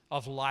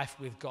of life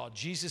with God.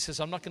 Jesus says,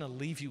 I'm not going to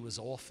leave you as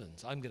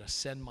orphans. I'm going to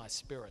send my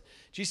Spirit.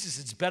 Jesus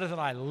says, it's better that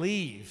I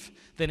leave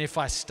than if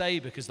I stay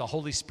because the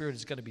Holy Spirit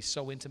is going to be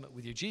so intimate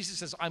with you. Jesus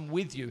says, I'm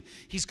with you.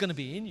 He's going to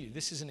be in you.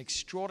 This is an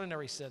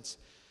extraordinary sense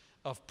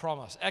of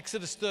promise.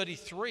 Exodus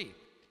 33,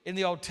 in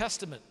the Old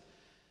Testament,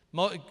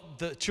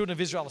 the children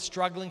of Israel are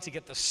struggling to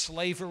get the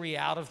slavery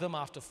out of them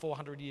after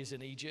 400 years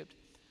in Egypt.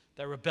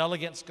 They rebel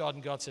against God,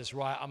 and God says,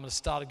 right, I'm going to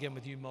start again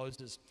with you,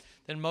 Moses.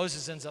 Then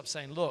Moses ends up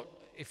saying, look,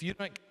 if you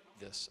don't get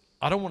this,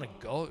 I don't want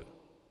to go.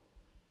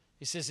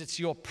 He says, it's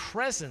your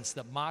presence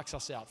that marks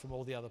us out from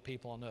all the other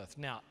people on earth.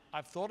 Now,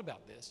 I've thought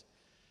about this.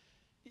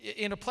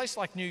 In a place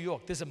like New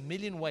York, there's a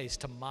million ways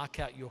to mark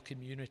out your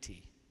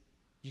community.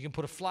 You can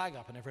put a flag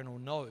up and everyone will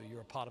know you're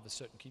a part of a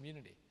certain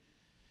community.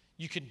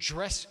 You can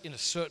dress in a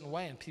certain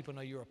way and people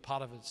know you're a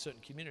part of a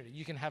certain community.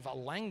 You can have a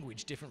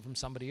language different from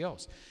somebody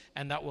else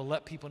and that will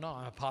let people know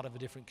I'm a part of a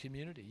different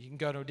community. You can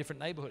go to a different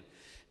neighborhood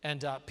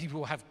and people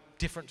will have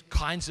different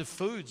kinds of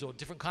foods or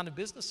different kind of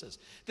businesses.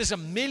 There's a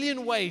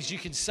million ways you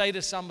can say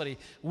to somebody,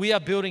 we are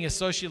building a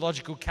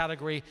sociological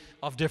category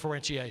of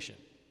differentiation.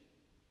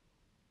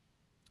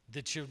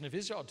 The children of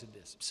Israel did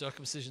this.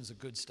 Circumcision's a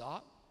good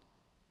start.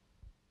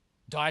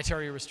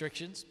 Dietary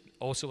restrictions,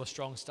 also a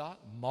strong start.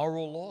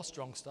 Moral law,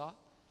 strong start.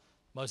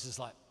 Moses is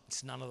like,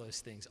 it's none of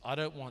those things. I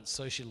don't want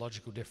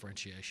sociological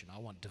differentiation. I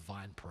want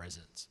divine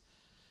presence.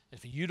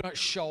 If you don't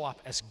show up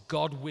as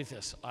God with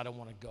us, I don't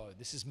want to go.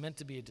 This is meant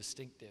to be a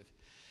distinctive.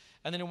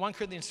 And then in 1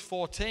 Corinthians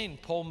 14,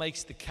 Paul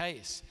makes the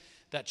case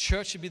that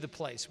church should be the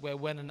place where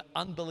when an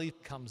unbeliever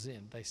comes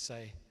in, they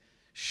say,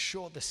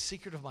 sure, the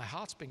secret of my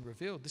heart's being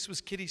revealed. This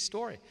was Kitty's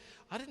story.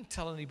 I didn't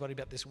tell anybody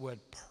about this word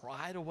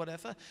pride or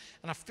whatever.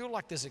 And I feel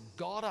like there's a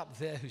God up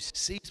there who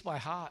sees my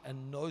heart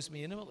and knows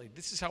me intimately.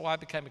 This is how I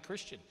became a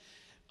Christian.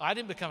 I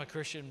didn't become a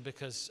Christian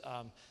because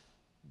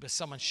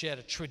someone shared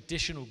a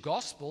traditional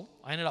gospel.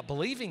 I ended up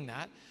believing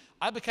that.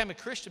 I became a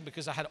Christian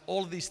because I had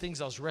all of these things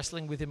I was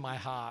wrestling with in my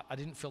heart. I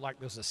didn't feel like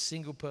there was a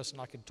single person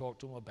I could talk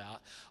to them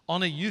about.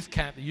 On a youth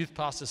camp, the youth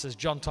pastor says,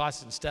 John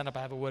Tyson, stand up,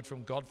 I have a word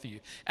from God for you,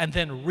 and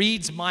then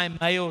reads my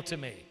mail to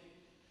me.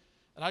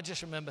 And I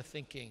just remember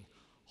thinking,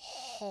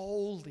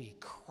 holy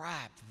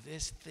crap,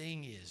 this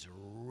thing is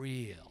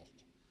real.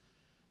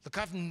 Look,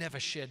 I've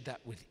never shared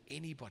that with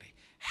anybody.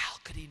 How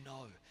could he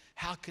know?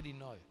 How could he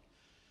know?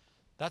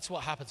 That's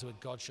what happens when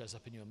God shows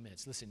up in your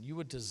midst. Listen, you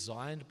were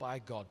designed by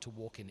God to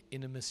walk in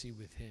intimacy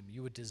with him.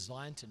 You were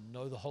designed to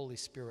know the Holy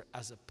Spirit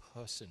as a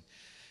person.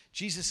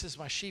 Jesus says,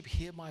 my sheep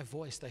hear my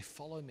voice, they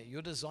follow me.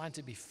 You're designed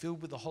to be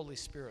filled with the Holy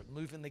Spirit,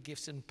 move in the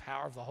gifts and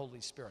power of the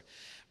Holy Spirit.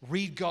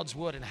 Read God's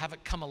word and have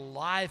it come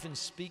alive and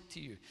speak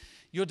to you.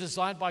 You're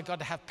designed by God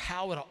to have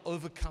power to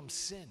overcome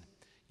sin.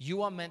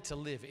 You are meant to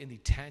live in the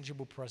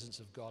tangible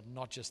presence of God,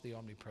 not just the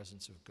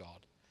omnipresence of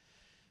God.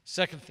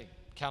 Second thing,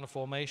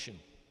 counterformation.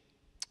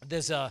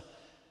 There's a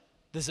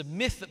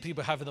myth that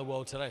people have in the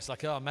world today. It's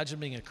like, oh, imagine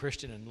being a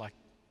Christian and like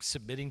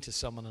submitting to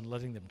someone and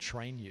letting them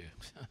train you.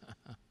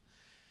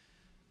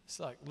 It's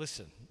like,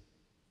 listen,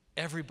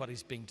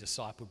 everybody's being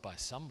discipled by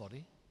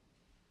somebody.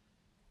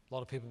 A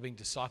lot of people are being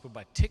discipled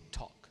by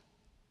TikTok.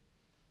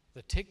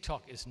 The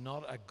TikTok is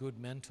not a good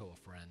mentor,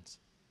 friends.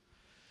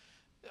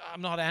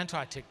 I'm not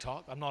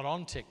anti-TikTok. I'm not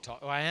on TikTok.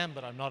 Oh, I am,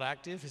 but I'm not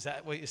active. Is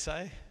that what you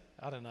say?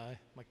 I don't know.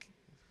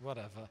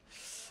 Whatever.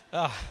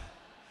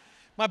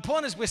 My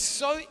point is, we're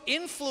so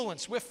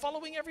influenced. We're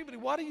following everybody.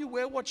 Why do you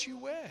wear what you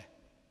wear?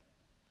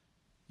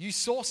 You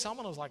saw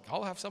someone, I was like,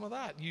 I'll have some of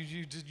that.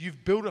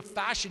 You've built a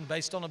fashion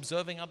based on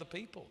observing other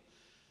people.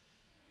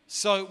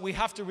 So we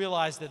have to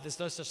realize that there's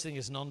no such thing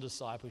as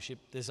non-discipleship.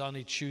 There's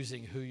only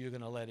choosing who you're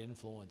going to let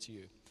influence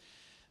you.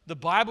 The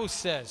Bible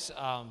says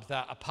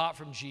that apart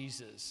from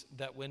Jesus,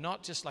 that we're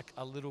not just like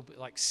a little bit,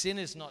 like sin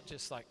is not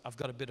just like I've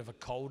got a bit of a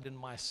cold in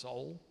my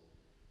soul.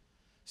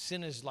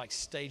 Sin is like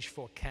stage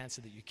 4 cancer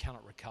that you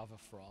cannot recover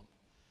from.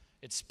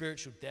 It's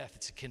spiritual death.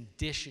 It's a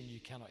condition you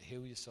cannot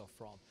heal yourself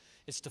from.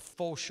 It's to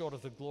fall short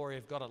of the glory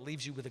of God. It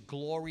leaves you with a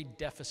glory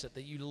deficit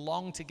that you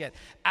long to get.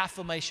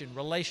 Affirmation,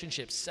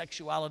 relationships,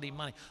 sexuality,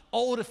 money,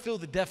 all to fill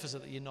the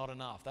deficit that you're not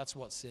enough. That's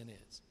what sin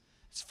is.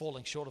 It's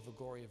falling short of the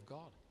glory of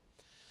God.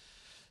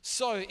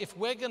 So if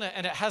we're going to,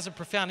 and it has a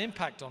profound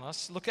impact on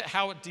us, look at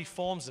how it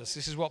deforms us.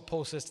 This is what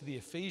Paul says to the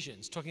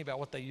Ephesians, talking about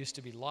what they used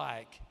to be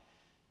like.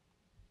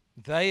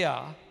 They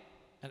are,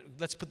 and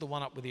let's put the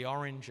one up with the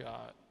orange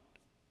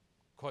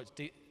quotes.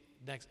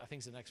 Next, I think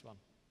it's the next one.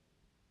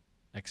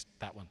 Next,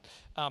 that one.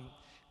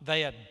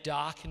 They are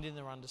darkened in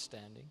their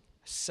understanding,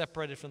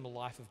 separated from the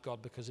life of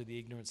God because of the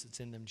ignorance that's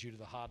in them due to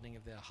the hardening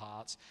of their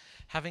hearts.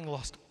 Having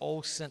lost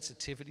all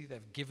sensitivity,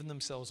 they've given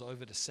themselves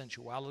over to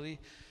sensuality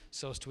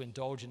so as to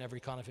indulge in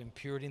every kind of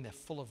impurity, and they're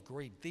full of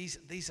greed.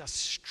 These are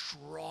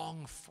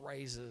strong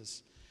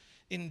phrases.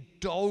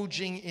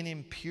 Indulging in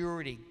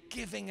impurity,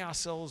 giving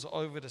ourselves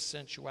over to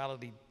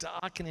sensuality,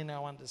 darkening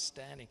our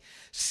understanding,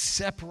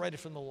 separated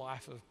from the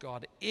life of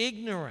God,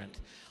 ignorant,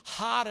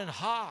 hardened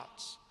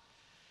hearts.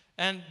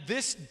 And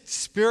this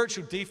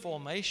spiritual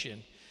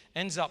deformation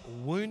ends up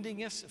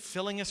wounding us,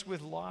 filling us with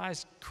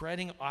lies,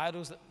 creating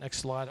idols, next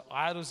slide,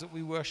 idols that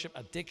we worship,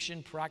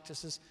 addiction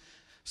practices,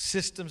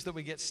 systems that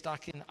we get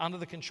stuck in, under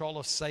the control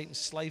of Satan,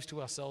 slaves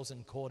to ourselves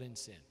and caught in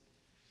sin.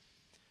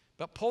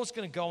 But Paul's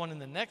going to go on in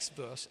the next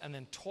verse and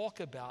then talk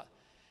about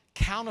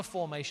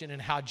counterformation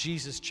and how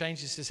Jesus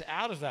changes us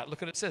out of that. Look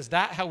what it says.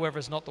 That, however,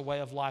 is not the way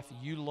of life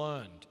you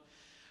learned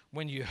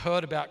when you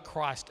heard about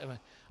Christ.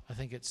 I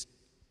think it's,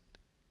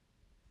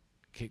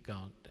 keep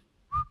going.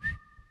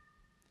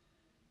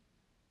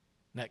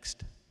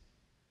 Next.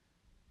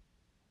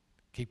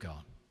 Keep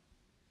going.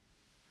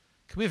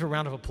 Can we have a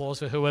round of applause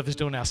for whoever's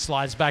doing our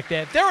slides back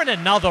there? They're in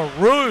another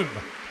room.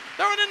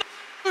 They're in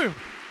another room.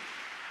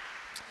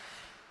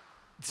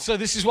 So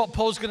this is what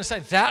Paul's going to say.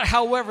 That,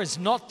 however, is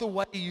not the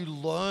way you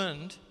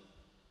learned.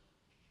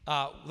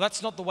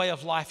 That's not the way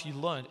of life you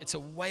learned. It's a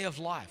way of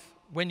life.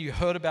 When you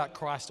heard about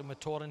Christ and were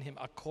taught in him,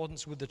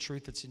 accordance with the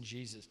truth that's in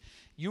Jesus.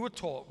 You were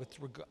taught with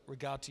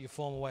regard to your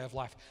former way of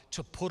life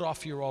to put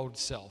off your old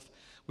self,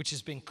 which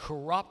has been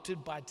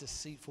corrupted by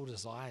deceitful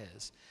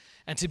desires,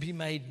 and to be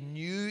made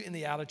new in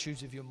the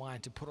attitudes of your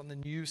mind, to put on the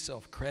new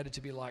self, created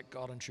to be like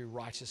God in true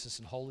righteousness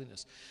and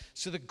holiness.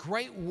 So the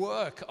great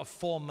work of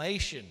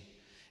formation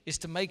is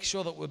to make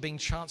sure that we're being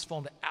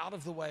transformed out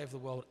of the way of the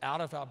world,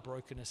 out of our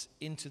brokenness,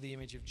 into the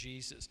image of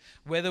Jesus.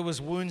 Where there was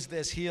wounds,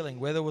 there's healing.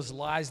 Where there was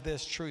lies,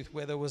 there's truth.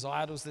 Where there was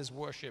idols, there's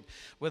worship.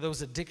 Where there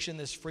was addiction,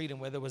 there's freedom.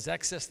 Where there was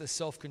excess, there's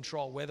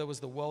self-control. Where there was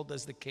the world,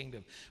 there's the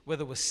kingdom. Where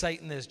there was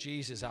Satan, there's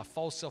Jesus. Our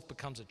false self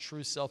becomes a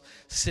true self.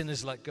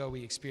 Sinners let go,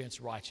 we experience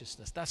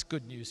righteousness. That's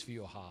good news for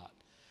your heart.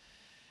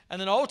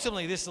 And then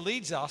ultimately, this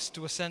leads us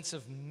to a sense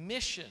of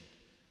mission.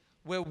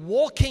 We're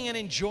walking and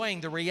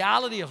enjoying the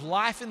reality of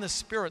life in the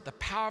Spirit, the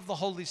power of the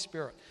Holy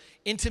Spirit,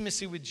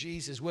 intimacy with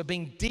Jesus. We're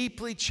being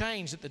deeply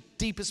changed at the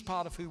deepest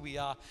part of who we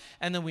are.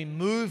 And then we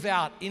move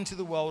out into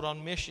the world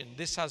on mission.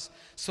 This has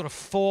sort of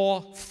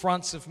 4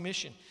 fronts of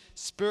mission: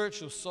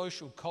 spiritual,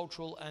 social,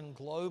 cultural, and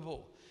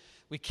global.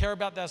 We care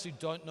about those who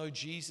don't know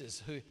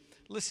Jesus, who,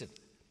 listen,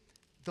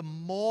 the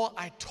more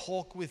I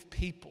talk with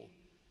people,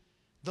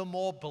 the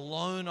more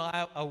blown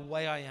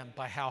away I am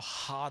by how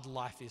hard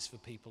life is for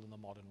people in the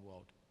modern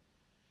world.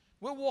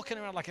 We're walking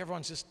around like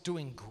everyone's just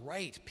doing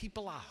great.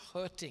 People are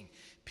hurting.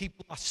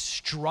 People are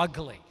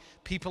struggling.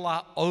 People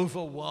are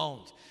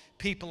overwhelmed.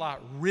 People are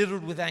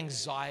riddled with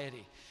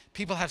anxiety.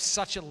 People have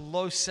such a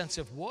low sense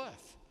of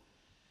worth.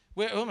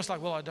 We're almost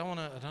like, well, I don't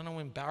want to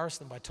embarrass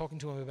them by talking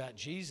to them about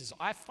Jesus.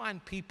 I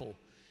find people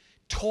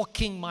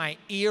talking my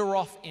ear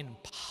off in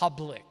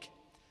public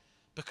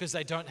because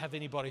they don't have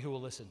anybody who will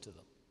listen to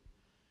them.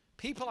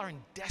 People are in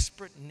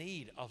desperate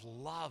need of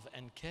love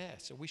and care,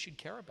 so we should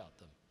care about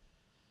them.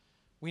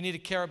 We need to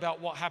care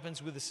about what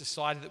happens with the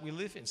society that we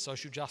live in.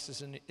 Social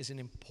justice is an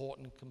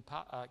important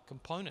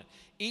component.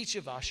 Each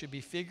of us should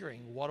be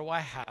figuring, what do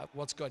I have?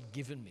 What's God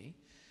given me?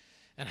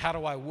 And how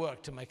do I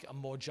work to make a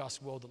more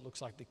just world that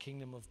looks like the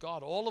kingdom of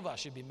God? All of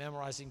us should be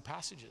memorizing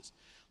passages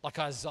like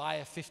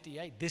Isaiah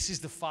 58. This is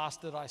the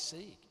fast that I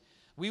seek.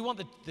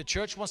 The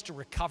church wants to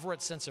recover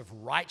its sense of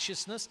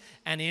righteousness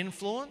and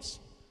influence.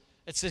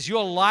 It says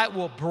your light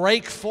will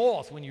break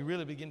forth when you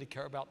really begin to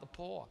care about the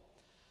poor.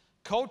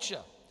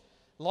 Culture.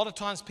 A lot of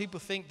times people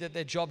think that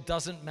their job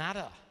doesn't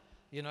matter.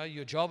 You know,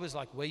 your job is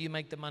like where you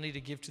make the money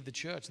to give to the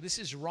church. This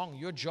is wrong.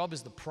 Your job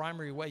is the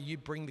primary way you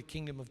bring the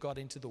kingdom of God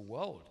into the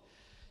world.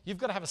 You've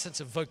got to have a sense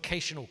of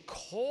vocational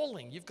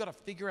calling. You've got to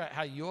figure out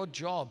how your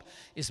job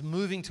is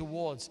moving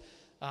towards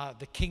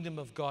the kingdom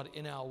of God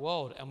in our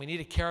world. And we need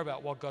to care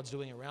about what God's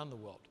doing around the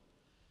world.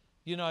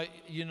 You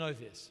know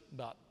this,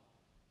 but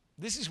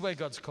this is where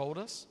God's called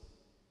us,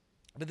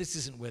 but this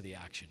isn't where the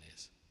action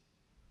is.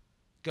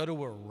 Go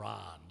to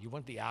Iran. You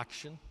want the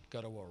action?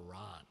 Go to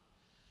Iran.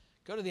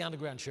 Go to the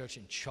underground church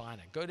in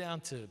China. Go down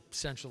to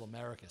Central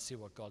America, see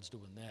what God's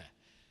doing there.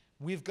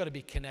 We've got to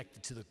be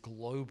connected to the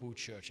global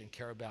church and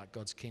care about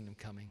God's kingdom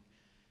coming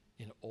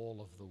in all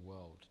of the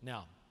world.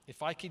 Now,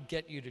 if I could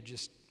get you to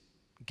just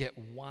get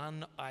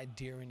one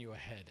idea in your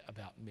head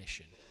about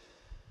mission,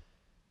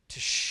 to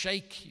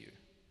shake you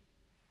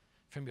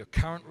from your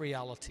current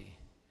reality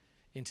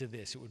into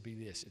this, it would be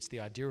this. It's the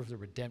idea of the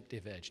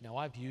redemptive edge. Now,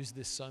 I've used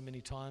this so many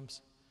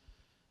times,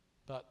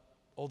 but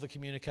all the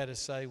communicators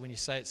say, when you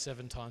say it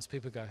 7 times,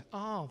 people go,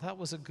 oh, that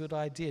was a good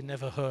idea,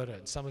 never heard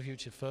it. Some of you,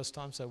 it's your first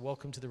time, so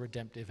welcome to the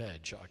redemptive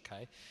edge,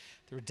 okay?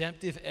 The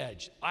redemptive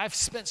edge. I've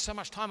spent so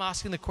much time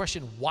asking the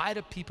question, why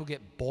do people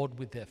get bored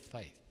with their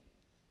faith?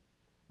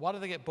 Why do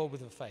they get bored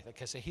with their faith?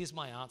 Okay, so here's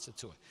my answer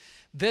to it.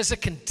 There's a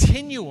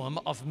continuum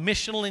of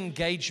missional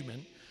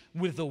engagement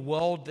with the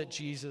world that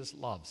Jesus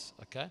loves,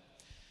 okay?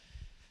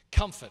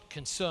 Comfort,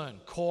 concern,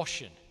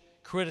 caution,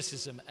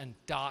 criticism, and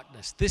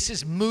darkness. This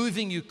is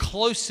moving you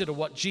closer to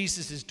what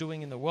Jesus is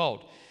doing in the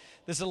world.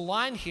 There's a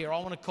line here I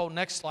want to call,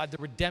 next slide, the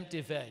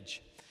redemptive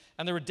edge.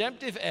 And the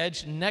redemptive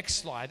edge, next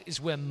slide, is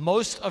where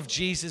most of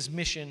Jesus'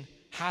 mission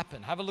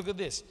happened. Have a look at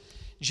this.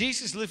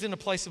 Jesus lived in a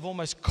place of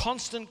almost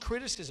constant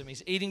criticism.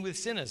 He's eating with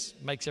sinners,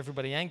 makes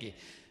everybody angry.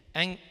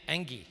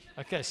 Angry.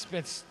 Okay,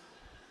 spends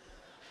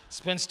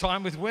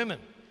time with women,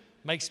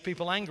 makes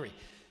people angry.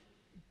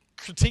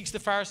 Critiques the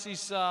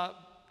Pharisees'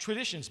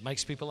 traditions,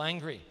 makes people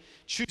angry.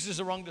 Chooses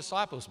the wrong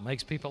disciples,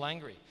 makes people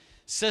angry.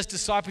 Says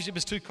discipleship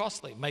is too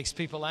costly, makes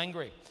people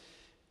angry.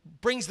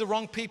 Brings the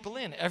wrong people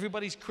in.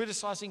 Everybody's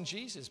criticizing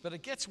Jesus, but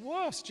it gets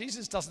worse.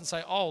 Jesus doesn't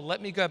say, oh,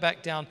 let me go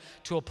back down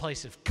to a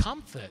place of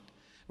comfort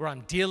where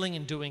I'm dealing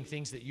and doing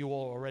things that you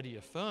all already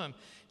affirm.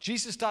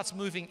 Jesus starts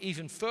moving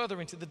even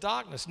further into the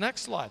darkness.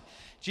 Next slide.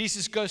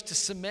 Jesus goes to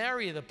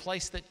Samaria, the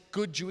place that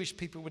good Jewish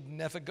people would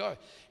never go.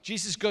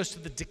 Jesus goes to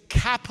the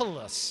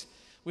Decapolis,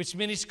 which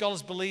many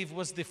scholars believe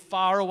was the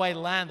faraway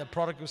land the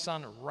prodigal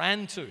son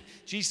ran to.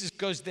 Jesus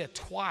goes there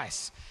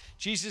twice.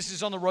 Jesus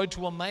is on the road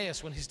to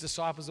Emmaus when his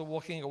disciples are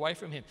walking away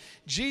from him.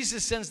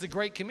 Jesus sends the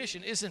Great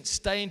Commission, isn't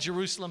stay in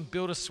Jerusalem,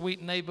 build a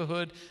sweet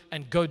neighborhood,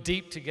 and go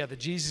deep together.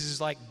 Jesus is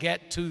like,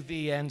 get to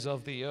the ends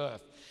of the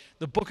earth.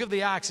 The book of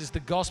the Acts is the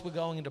gospel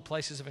going into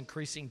places of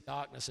increasing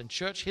darkness. And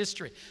church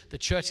history, the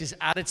church is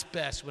at its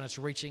best when it's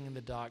reaching in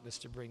the darkness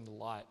to bring the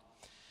light.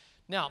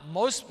 Now,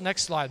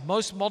 next slide,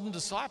 most modern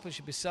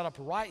discipleship is set up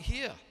right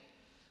here,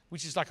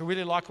 which is like, I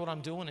really like what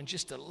I'm doing, and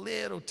just a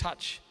little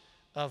touch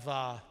of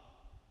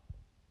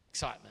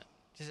excitement,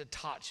 just a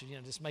touch of,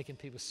 just making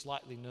people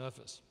slightly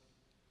nervous.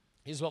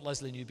 Here's what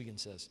Leslie Newbegin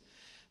says.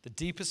 The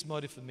deepest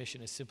motive for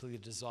mission is simply the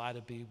desire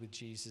to be with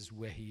Jesus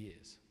where he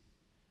is.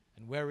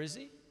 And where is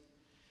he?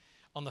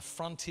 On the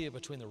frontier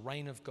between the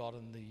reign of God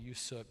and the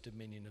usurped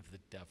dominion of the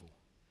devil.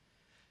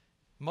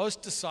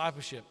 Most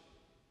discipleship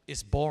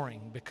is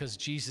boring because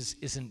Jesus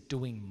isn't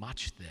doing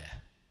much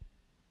there.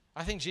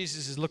 I think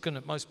Jesus is looking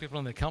at most people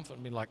in their comfort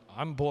and being like,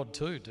 I'm bored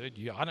too, dude.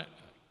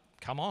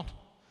 Come on.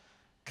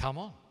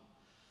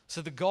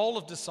 So the goal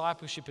of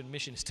discipleship and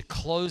mission is to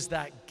close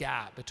that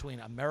gap between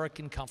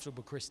American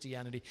comfortable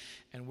Christianity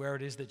and where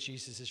it is that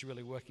Jesus is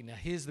really working. Now,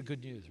 here's the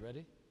good news.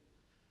 Ready?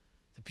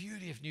 The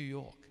beauty of New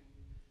York.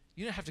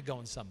 You don't have to go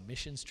on some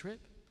missions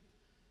trip.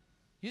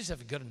 You just have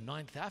to go to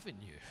 9th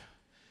Avenue.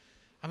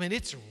 I mean,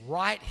 it's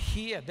right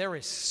here. There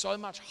is so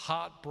much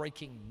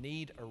heartbreaking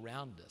need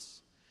around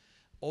us.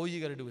 All you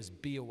got to do is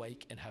be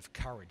awake and have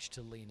courage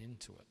to lean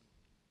into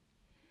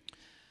it.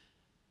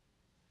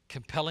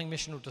 Compelling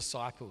missional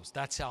disciples,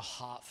 that's our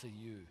heart for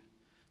you.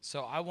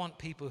 So I want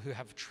people who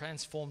have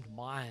transformed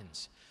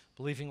minds,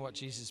 believing what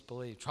Jesus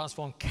believed.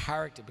 Transform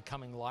character,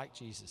 becoming like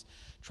Jesus.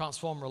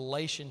 Transform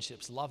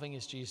relationships, loving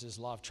as Jesus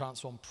loved.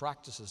 Transform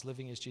practices,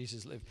 living as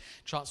Jesus lived.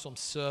 Transform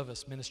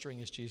service,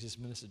 ministering as Jesus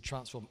ministered.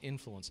 Transform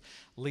influence,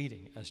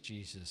 leading as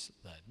Jesus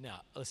led.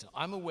 Now, listen,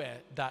 I'm aware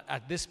that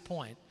at this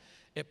point,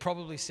 it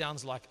probably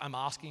sounds like I'm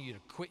asking you to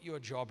quit your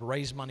job,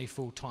 raise money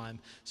full time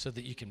so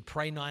that you can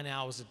pray 9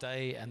 hours a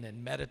day and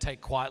then meditate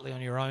quietly on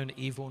your own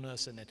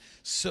evilness and then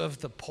serve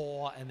the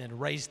poor and then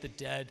raise the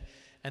dead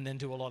and then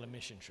do a lot of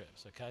mission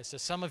trips, okay? So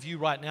some of you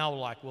right now are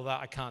like, well,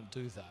 I can't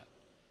do that.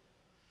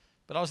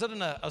 But I was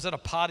at a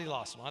party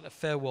last night, a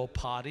farewell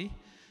party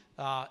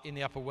in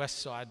the Upper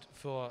West Side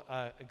for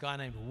a guy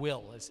named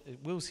Will.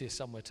 Will's here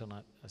somewhere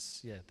tonight.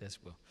 Yeah, there's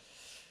Will.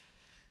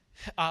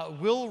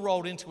 Will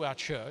rolled into our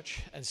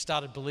church and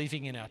started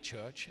believing in our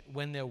church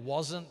when there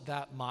wasn't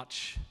that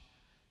much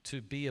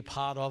to be a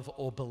part of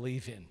or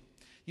believe in.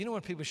 You know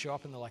when people show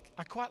up and they're like,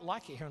 I quite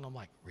like it here, and I'm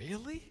like,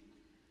 really?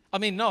 I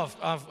mean, no,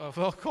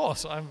 of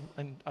course,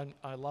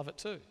 I love it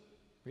too.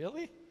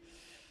 Really?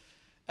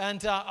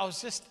 And I was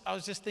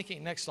just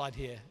thinking, next slide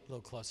here, a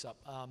little close up.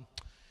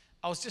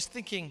 I was just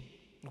thinking,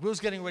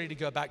 Will's getting ready to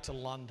go back to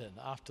London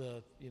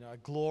after a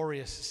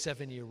glorious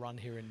 7-year run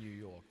here in New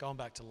York, going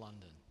back to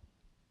London.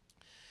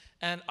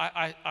 And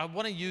I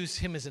want to use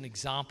him as an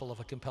example of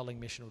a compelling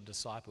missional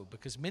disciple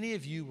because many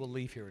of you will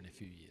leave here in a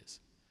few years.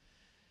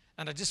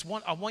 And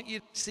I want you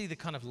to see the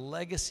kind of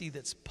legacy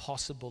that's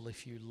possible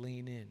if you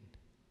lean in.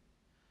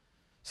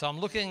 So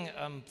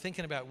I'm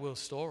thinking about Will's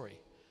story.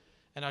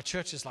 And our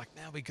church is like,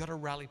 now we got to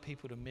rally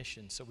people to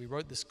mission. So we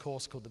wrote this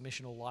course called the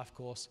Missional Life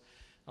Course.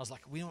 I was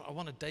like, I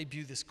want to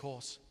debut this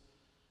course.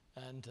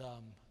 And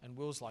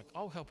Will's like,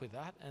 I'll help with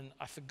that. And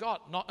I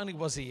forgot, not only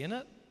was he in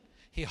it,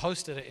 he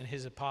hosted it in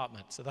his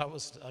apartment, so that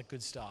was a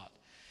good start.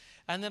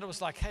 And then it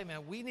was like, hey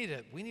man, we need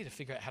to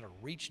figure out how to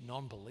reach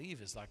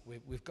non-believers. Like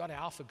we've got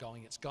Alpha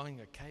going, it's going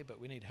okay, but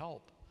we need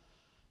help.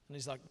 And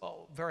he's like,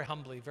 well, very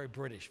humbly, very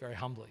British, very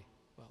humbly.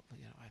 Well,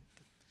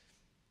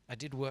 I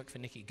did work for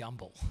Nicky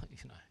Gumbel,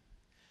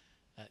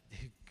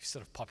 who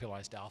sort of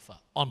popularized Alpha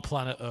on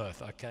planet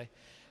Earth, okay?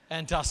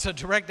 And so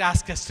direct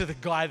access to the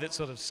guy that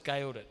sort of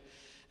scaled it.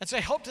 And so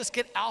he helped us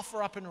get Alpha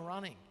up and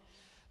running.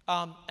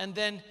 And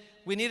then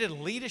we needed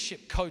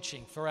leadership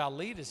coaching for our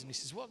leaders. And he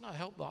says, well, no,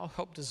 I'll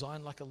help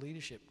design like a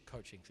leadership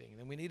coaching thing. And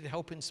then we needed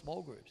help in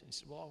small groups. And he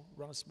said, well, I'll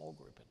run a small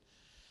group.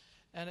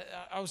 And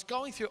I was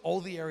going through all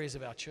the areas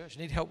of our church.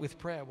 Need help with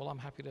prayer? Well, I'm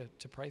happy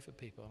to pray for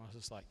people. And I was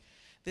just like,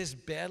 there's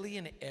barely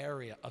an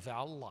area of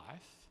our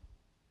life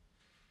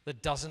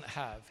that doesn't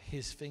have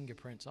his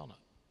fingerprints on it.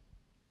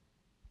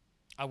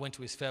 I went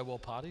to his farewell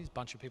parties, a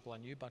bunch of people I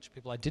knew, a bunch of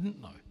people I didn't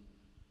know.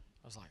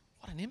 I was like,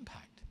 what an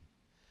impact.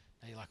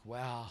 And you're like,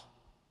 wow.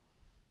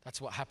 That's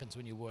what happens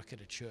when you work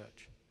at a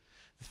church.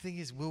 The thing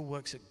is, Will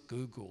works at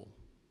Google.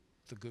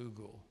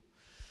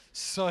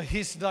 So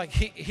he's like,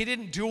 he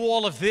didn't do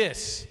all of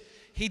this.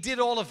 He did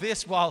all of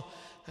this while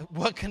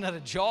working at a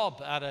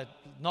job at a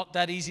not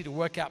that easy to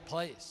work out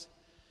place.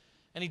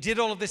 And he did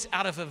all of this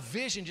out of a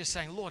vision, just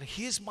saying, Lord,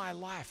 here's my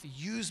life.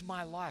 Use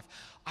my life.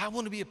 I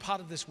want to be a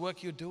part of this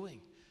work you're doing.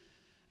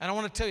 And I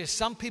want to tell you,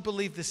 some people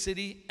leave the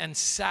city and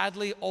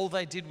sadly all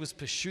they did was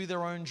pursue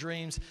their own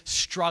dreams,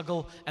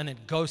 struggle, and then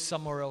go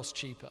somewhere else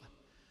cheaper.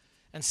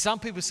 And some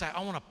people say,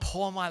 I want to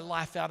pour my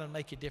life out and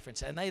make a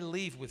difference. And they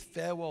leave with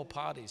farewell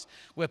parties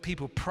where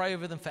people pray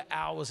over them for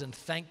hours and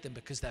thank them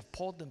because they've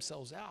poured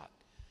themselves out.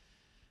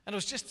 And it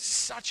was just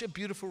such a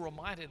beautiful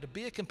reminder to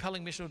be a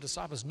compelling missional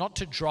disciple is not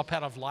to drop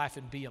out of life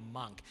and be a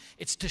monk.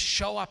 It's to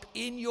show up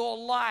in your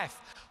life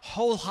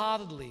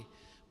wholeheartedly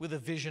with a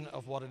vision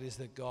of what it is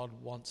that God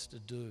wants to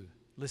do.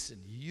 Listen,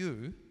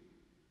 you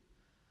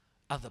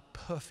are the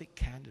perfect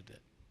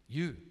candidate.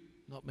 You,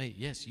 not me.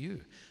 Yes,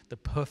 you, the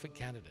perfect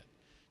candidate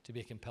to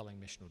be a compelling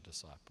missional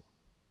disciple.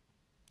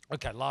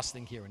 Okay, last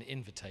thing here, an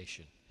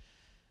invitation.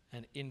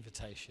 An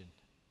invitation.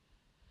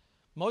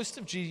 Most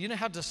of Jesus, you know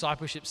how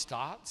discipleship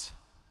starts?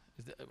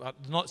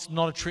 It's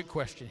not a trick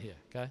question here,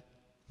 okay?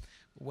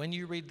 When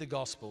you read the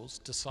Gospels,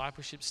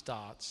 discipleship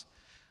starts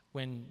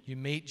when you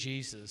meet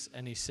Jesus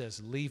and he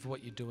says, leave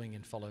what you're doing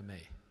and follow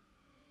me.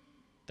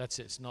 That's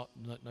it. It's no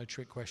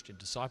trick question.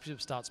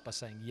 Discipleship starts by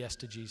saying yes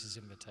to Jesus'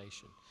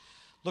 invitation.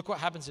 Look what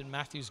happens in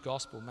Matthew's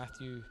Gospel,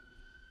 Matthew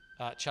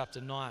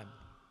chapter 9.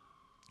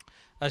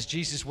 As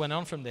Jesus went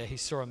on from there, he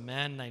saw a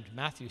man named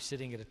Matthew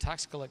sitting at a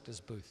tax collector's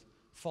booth.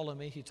 Follow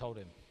me, he told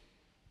him.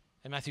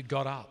 And Matthew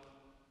got up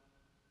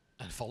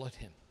and followed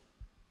him.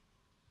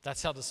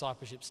 That's how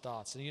discipleship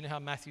starts. And you know how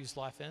Matthew's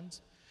life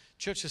ends?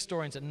 Church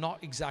historians are not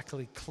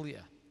exactly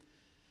clear,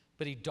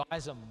 but he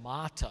dies a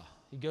martyr.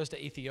 He goes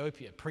to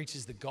Ethiopia,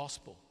 preaches the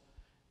gospel,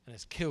 and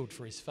is killed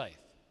for his faith.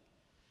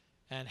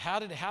 And how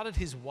did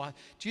his wife,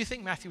 do you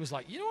think Matthew was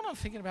like, you know what I'm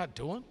thinking about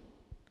doing?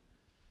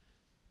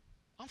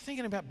 I'm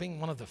thinking about being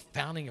one of the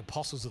founding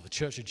apostles of the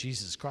Church of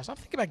Jesus Christ. I'm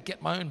thinking about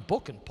getting my own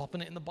book and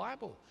popping it in the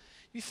Bible.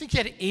 You think he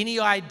had any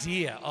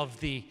idea of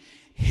the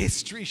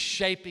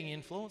history-shaping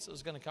influence that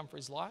was going to come for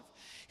his life?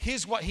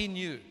 Here's what he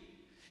knew.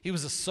 He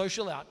was a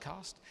social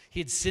outcast. He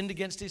had sinned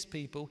against his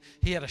people.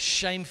 He had a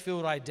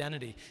shame-filled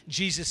identity.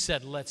 Jesus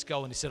said, let's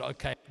go. And he said,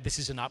 okay, this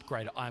is an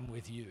upgrade. I'm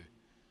with you.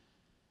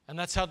 And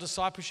that's how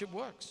discipleship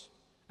works.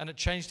 And it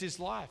changed his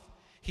life.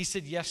 He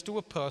said yes to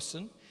a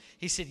person.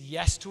 He said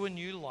yes to a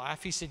new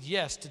life. He said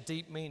yes to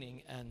deep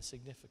meaning and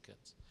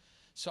significance.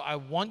 So I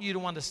want you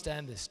to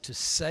understand this. To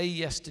say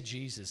yes to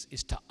Jesus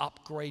is to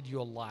upgrade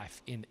your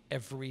life in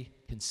every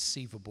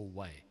conceivable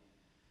way.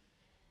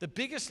 The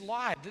biggest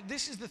lie,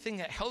 this is the thing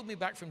that held me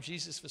back from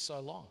Jesus for so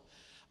long.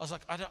 I was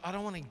like, I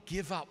don't want to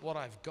give up what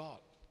I've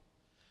got.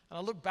 And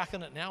I look back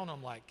on it now and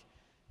I'm like,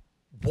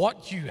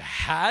 what you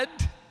had?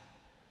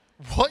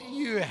 What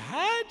you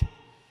had?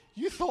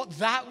 You thought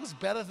that was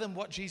better than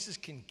what Jesus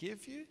can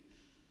give you?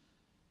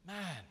 Man,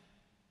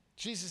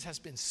 Jesus has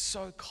been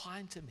so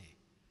kind to me.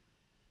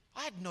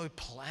 I had no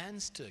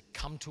plans to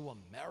come to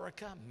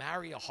America,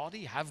 marry a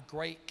hottie, have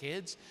great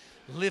kids,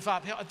 live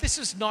up here. This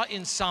was not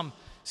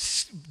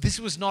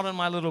on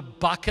my little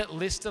bucket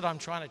list that I'm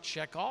trying to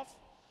check off,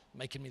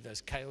 making me those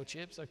kale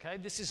chips, okay?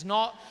 This is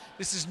not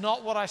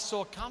what I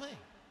saw coming.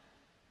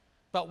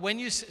 But when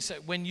you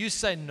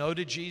say no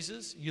to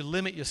Jesus, you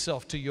limit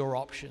yourself to your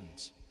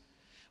options.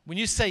 When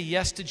you say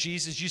yes to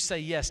Jesus, you say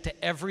yes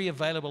to every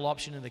available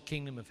option in the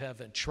kingdom of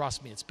heaven.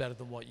 Trust me, it's better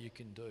than what you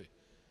can do.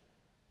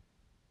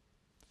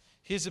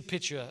 Here's a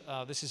picture.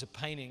 This is a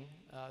painting.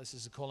 This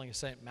is the Calling of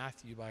St.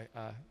 Matthew by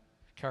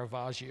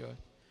Caravaggio.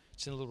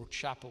 It's in a little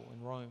chapel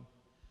in Rome.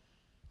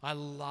 I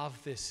love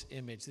this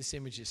image. This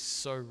image is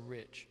so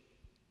rich.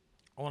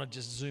 I want to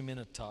just zoom in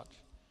a touch.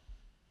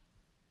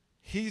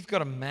 Here you've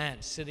got a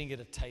man sitting at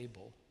a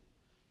table.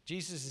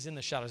 Jesus is in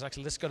the shadows.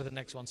 Actually, let's go to the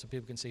next one so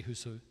people can see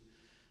who's who.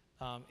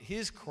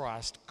 Here's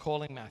Christ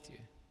calling Matthew.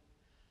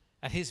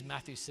 And here's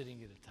Matthew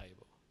sitting at a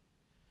table.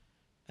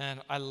 And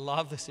I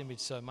love this image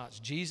so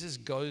much. Jesus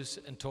goes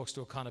and talks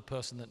to a kind of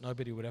person that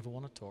nobody would ever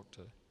want to talk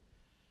to.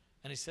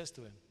 And he says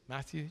to him,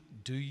 Matthew,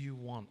 do you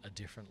want a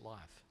different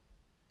life?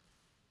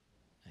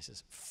 And he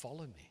says,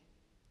 follow me.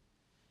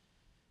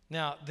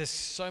 Now, there's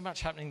so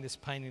much happening in this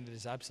painting that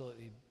is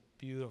absolutely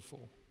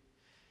beautiful.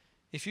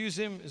 If you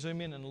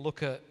zoom in and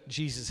look at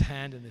Jesus'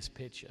 hand in this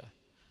picture,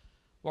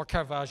 what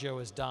Caravaggio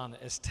has done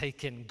is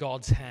taken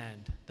God's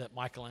hand that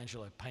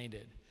Michelangelo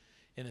painted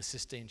in the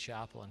Sistine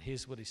Chapel. And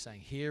here's what he's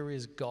saying. Here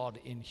is God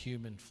in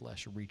human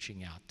flesh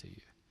reaching out to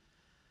you.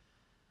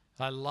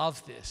 I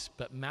love this,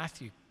 but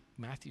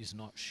Matthew's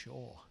not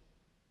sure.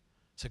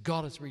 So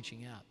God is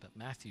reaching out, but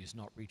Matthew's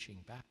not reaching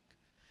back.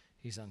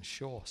 He's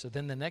unsure. So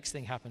then the next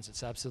thing happens,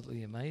 it's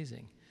absolutely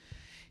amazing.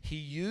 He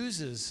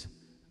uses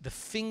the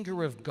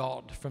finger of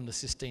God from the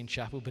Sistine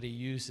Chapel, but he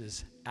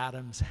uses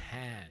Adam's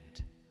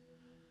hand.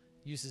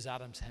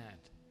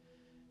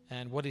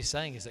 And what he's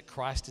saying is that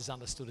Christ is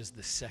understood as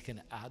the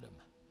second Adam.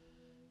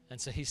 And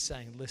so he's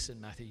saying,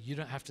 listen, Matthew, you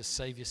don't have to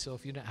save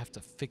yourself. You don't have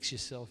to fix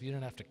yourself. You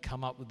don't have to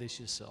come up with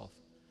this yourself.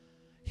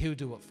 He'll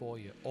do it for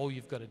you. All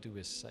you've got to do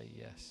is say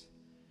yes.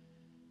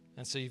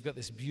 And so you've got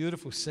this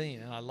beautiful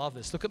scene, and I love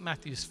this. Look at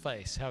Matthew's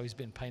face, how he's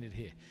been painted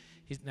here.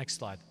 Next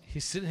slide.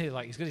 He's sitting here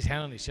like, he's got his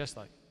hand on his chest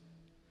like.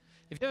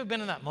 Have you ever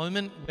been in that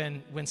moment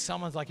when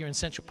someone's like, you're in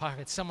Central Park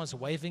and someone's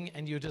waving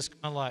and you're just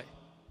kind of like,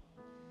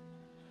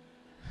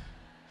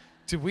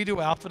 did we do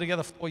Alpha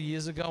together 4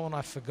 years ago and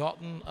I've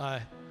forgotten?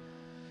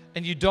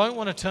 And you don't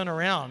want to turn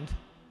around.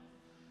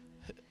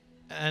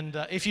 And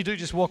if you do,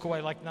 just walk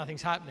away like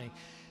nothing's happening.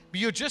 But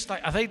you're just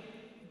like,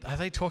 are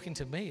they talking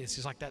to me? It's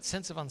just like that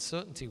sense of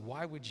uncertainty.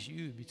 Why would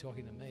you be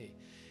talking to me?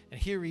 And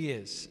here he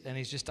is, and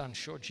he's just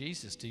unsure.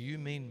 Jesus, do you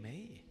mean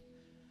me?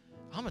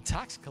 I'm a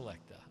tax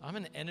collector. I'm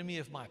an enemy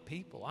of my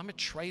people. I'm a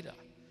traitor.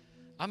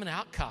 I'm an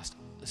outcast.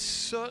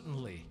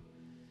 Certainly,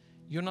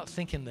 you're not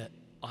thinking that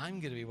I'm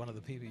going to be one of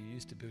the people you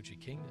use to build your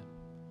kingdom.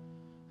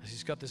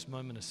 He's got this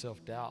moment of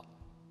self-doubt.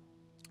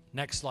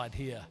 Next slide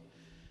here.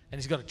 And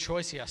he's got a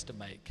choice he has to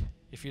make.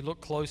 If you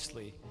look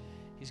closely,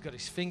 he's got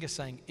his finger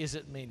saying, is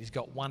it me? And he's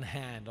got one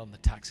hand on the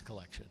tax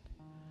collection.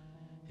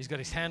 He's got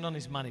his hand on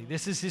his money.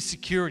 This is his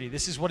security.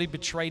 This is what he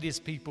betrayed his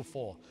people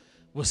for,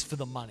 was for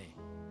the money.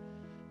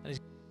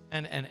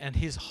 And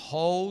his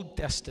whole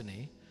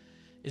destiny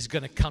is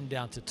going to come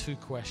down to two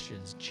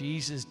questions.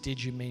 Jesus,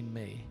 did you mean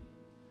me?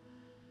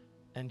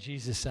 And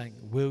Jesus saying,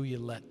 will you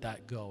let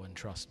that go and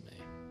trust me?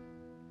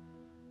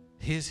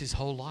 Here's his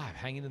whole life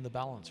hanging in the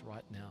balance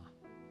right now.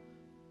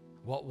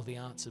 What will the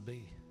answer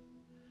be?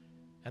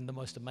 And the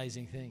most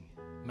amazing thing,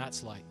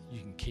 Matt's like, you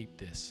can keep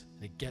this.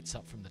 And he gets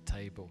up from the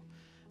table.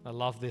 And I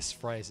love this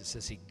phrase. It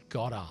says he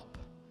got up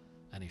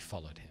and he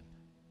followed him.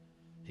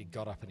 He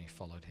got up and he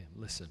followed him.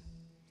 Listen,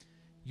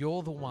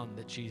 you're the one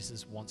that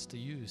Jesus wants to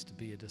use to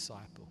be a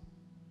disciple.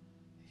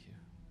 You.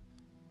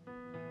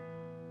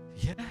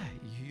 Yeah,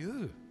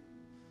 you.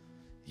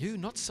 You,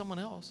 not someone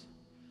else.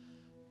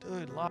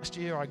 Dude, last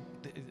year,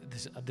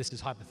 this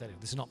is hypothetical.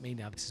 This is not me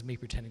now. This is me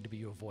pretending to be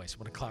your voice.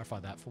 I want to clarify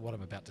that for what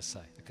I'm about to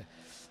say. Okay.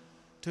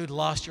 Dude,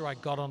 last year I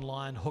got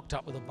online, hooked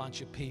up with a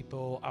bunch of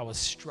people. I was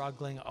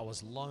struggling. I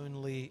was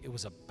lonely. It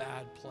was a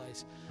bad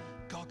place.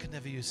 God can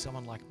never use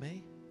someone like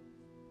me.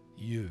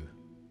 You.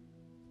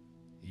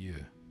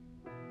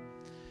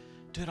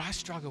 Dude, I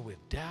struggle with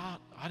doubt.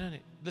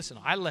 Listen,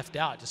 I left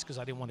out just because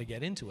I didn't want to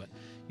get into it.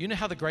 You know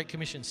how the Great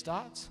Commission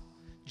starts?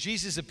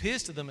 Jesus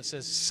appears to them. It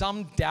says,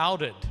 some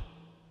doubted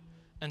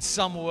and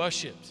some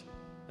worshipped.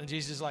 And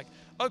Jesus is like,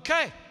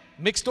 okay,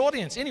 mixed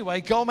audience.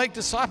 Anyway, go make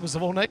disciples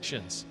of all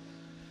nations.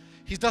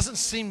 He doesn't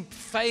seem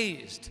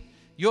fazed.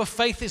 Your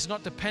faith is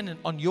not dependent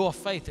on your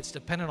faith. It's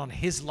dependent on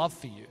his love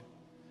for you.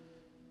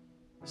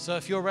 So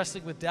if you're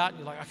wrestling with doubt,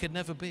 you're like, I could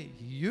never be.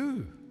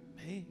 You.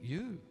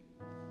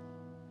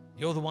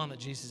 You're the one that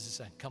Jesus is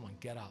saying, come on,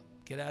 get up.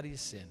 Get out of your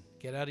sin.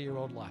 Get out of your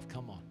old life.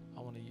 Come on, I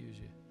want to use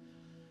you.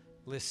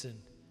 Listen,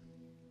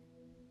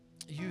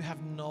 you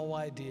have no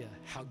idea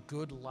how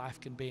good life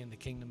can be in the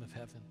kingdom of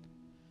heaven.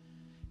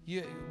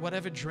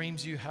 Whatever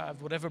dreams you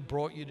have, whatever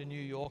brought you to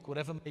New York,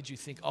 whatever made you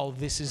think, oh,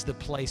 this is the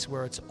place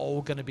where it's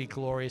all going to be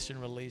glorious and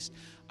released,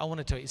 I want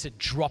to tell you, it's a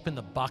drop in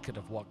the bucket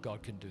of what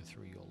God can do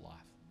through your life.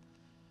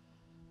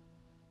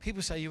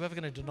 People say, are you ever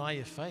going to deny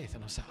your faith?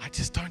 And I say, I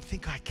just don't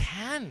think I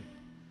can.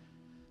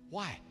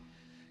 Why?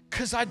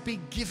 Because I'd be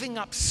giving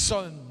up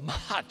so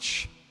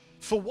much.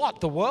 For what?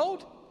 The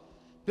world?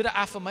 Bit of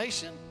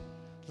affirmation?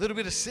 A little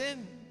bit of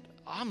sin?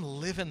 I'm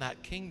living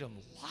that kingdom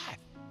life.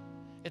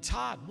 It's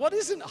hard. What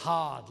isn't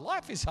hard?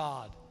 Life is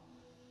hard,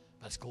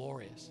 but it's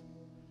glorious.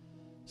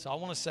 So I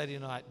want to say to you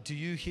tonight, do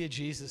you hear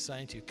Jesus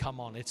saying to you, come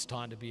on, it's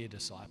time to be a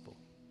disciple?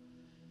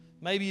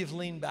 Maybe you've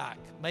leaned back.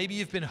 Maybe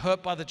you've been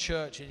hurt by the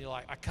church and you're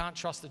like, I can't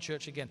trust the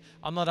church again.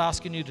 I'm not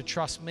asking you to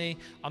trust me.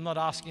 I'm not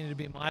asking you to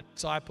be my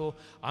disciple.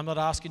 I'm not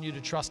asking you to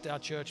trust our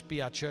church,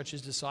 be our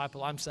church's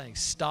disciple. I'm saying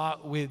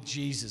start with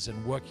Jesus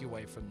and work your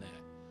way from there.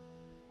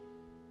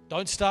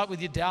 Don't start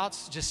with your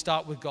doubts. Just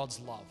start with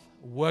God's love.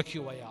 Work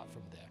your way out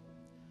from there.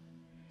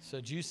 So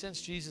do you sense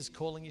Jesus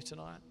calling you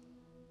tonight?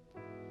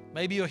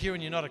 Maybe you're here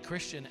and you're not a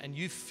Christian and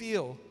you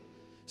feel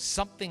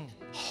something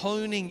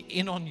honing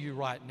in on you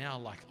right now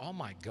like, oh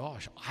my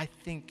gosh, I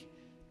think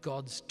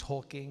God's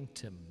talking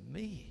to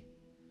me.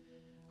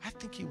 I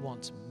think he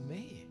wants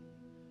me.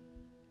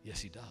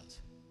 Yes, he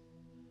does.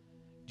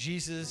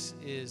 Jesus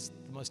is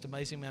the most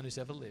amazing man who's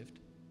ever lived.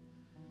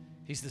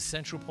 He's the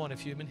central point of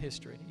human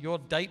history. Your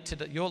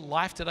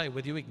life today,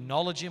 whether you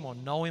acknowledge him or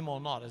know him or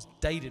not, is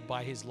dated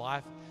by his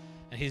life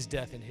and his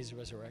death and his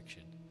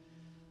resurrection.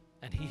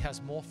 And he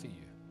has more for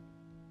you.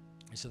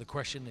 And so the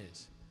question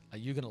is, are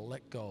you going to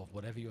let go of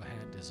whatever your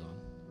hand is on?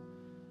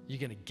 You're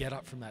going to get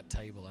up from that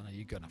table and are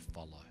you going to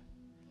follow?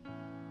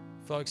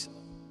 Folks,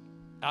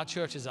 our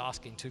church is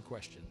asking two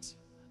questions.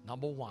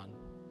 Number one,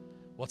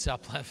 what's our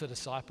plan for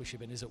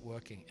discipleship and is it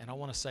working? And I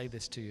want to say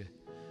this to you,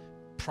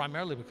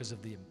 primarily because of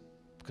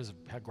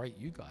how great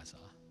you guys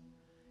are.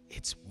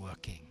 It's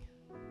working.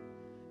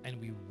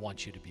 And we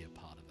want you to be a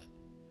part of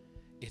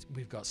it.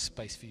 We've got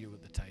space for you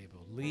at the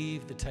table.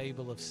 Leave the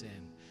table of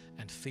sin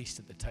and feast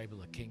at the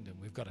table of kingdom.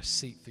 We've got a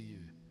seat for you.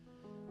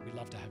 We'd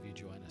love to have you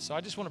join us. So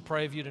I just want to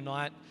pray with you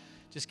tonight,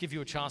 just give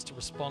you a chance to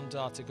respond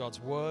to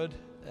God's word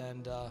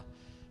and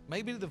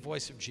maybe to the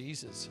voice of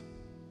Jesus.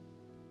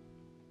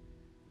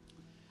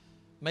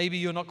 Maybe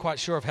you're not quite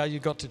sure of how you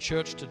got to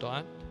church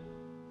tonight,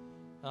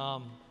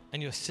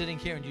 and you're sitting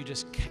here and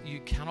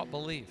you cannot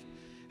believe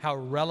how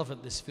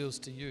relevant this feels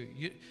to you.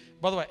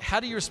 By the way,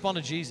 how do you respond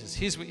to Jesus?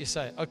 Here's what you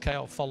say, okay,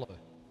 I'll follow.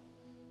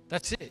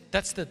 That's it.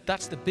 That's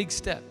the big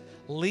step.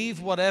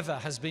 Leave whatever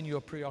has been your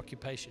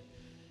preoccupation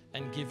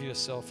and give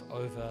yourself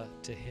over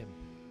to him.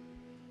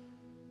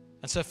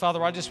 And so,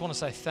 Father, I just want to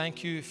say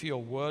thank you for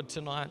your word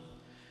tonight.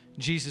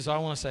 Jesus, I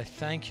want to say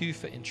thank you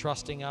for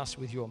entrusting us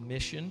with your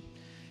mission.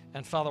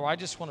 And Father, I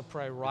just want to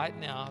pray right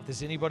now, if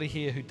there's anybody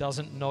here who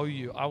doesn't know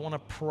you, I want to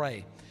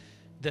pray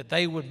that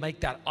they would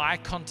make that eye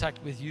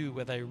contact with you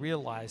where they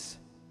realize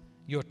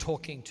you're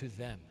talking to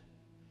them.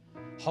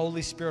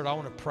 Holy Spirit, I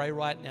want to pray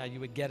right now you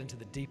would get into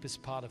the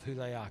deepest part of who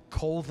they are.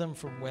 Call them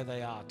from where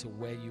they are to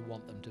where you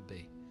want them to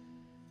be.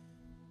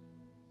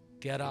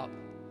 Get up,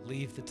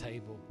 leave the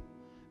table,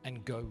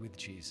 and go with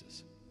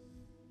Jesus.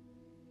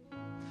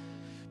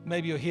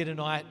 Maybe you're here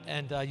tonight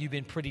and you've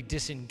been pretty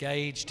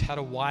disengaged, had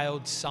a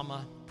wild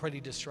summer, pretty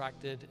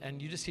distracted,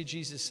 and you just hear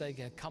Jesus say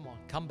again, come on,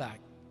 come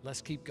back,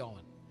 let's keep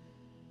going.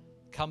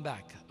 Come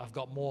back, I've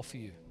got more for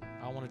you.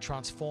 I want to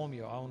transform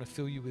you. I want to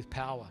fill you with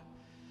power.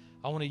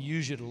 I want to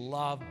use you to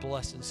love,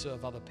 bless, and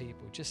serve other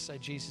people. Just say,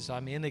 Jesus,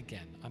 I'm in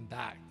again. I'm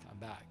back.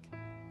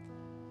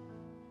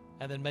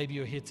 And then maybe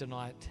you're here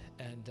tonight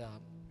and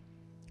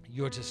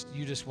you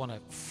just want to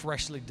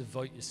freshly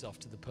devote yourself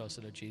to the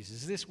person of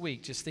Jesus. This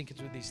week, just thinking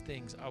through these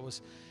things, I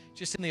was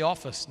just in the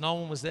office. No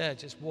one was there,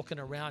 just walking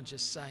around,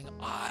 just saying,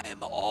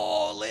 I'm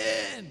all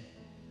in.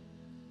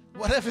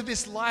 Whatever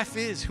this life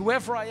is,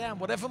 whoever I am,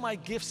 whatever my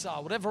gifts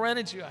are, whatever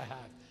energy I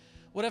have,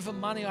 whatever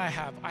money I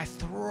have, I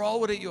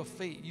throw it at your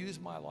feet. Use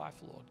my life,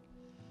 Lord.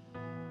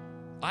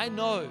 I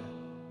know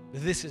that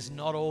this is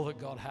not all that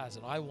God has,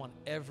 and I want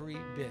every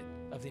bit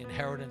of the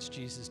inheritance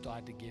Jesus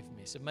died to give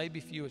me. So maybe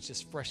for you, it's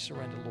just fresh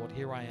surrender. Lord,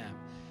 here I am.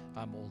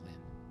 I'm all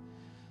in.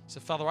 So,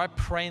 Father, I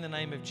pray in the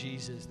name of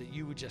Jesus that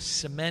you would just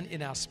cement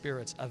in our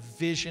spirits a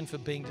vision for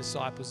being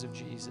disciples of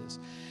Jesus.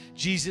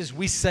 Jesus,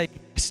 we say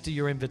yes to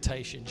your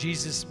invitation.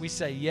 Jesus, we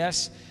say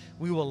yes.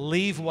 We will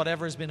leave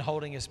whatever has been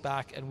holding us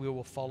back and we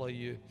will follow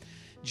you.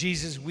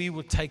 Jesus, we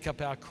will take up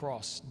our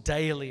cross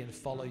daily and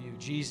follow you.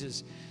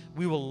 Jesus,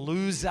 we will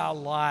lose our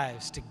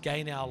lives to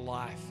gain our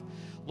life.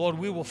 Lord,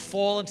 we will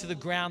fall into the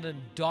ground and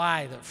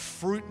die that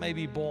fruit may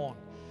be born.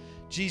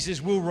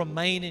 Jesus, we'll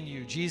remain in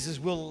you. Jesus,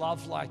 we'll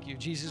love like you.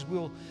 Jesus,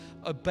 we'll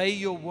obey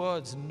your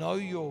words, know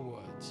your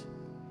words.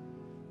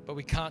 But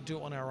we can't do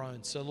it on our own.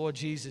 So, Lord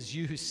Jesus,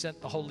 you who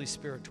sent the Holy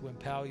Spirit to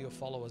empower your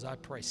followers, I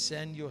pray,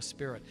 send your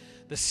Spirit,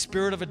 the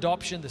Spirit of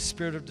adoption, the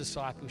Spirit of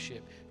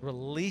discipleship.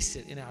 Release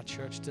it in our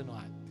church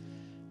tonight,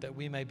 that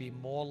we may be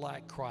more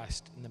like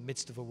Christ in the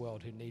midst of a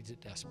world who needs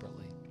it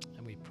desperately.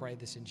 And we pray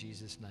this in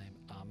Jesus' name.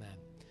 Amen.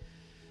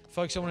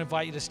 Folks, I want to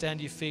invite you to stand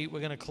to your feet. We're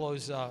going to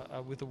close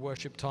with the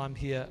worship time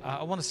here.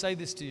 I want to say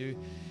this to you.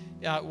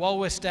 While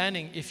we're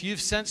standing, if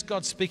you've sensed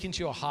God speaking to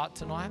your heart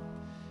tonight,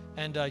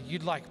 and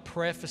you'd like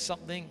prayer for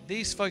something,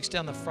 these folks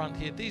down the front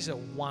here, these are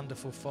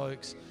wonderful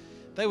folks.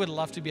 They would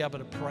love to be able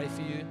to pray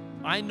for you.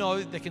 I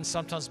know there can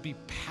sometimes be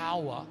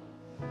power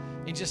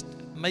in just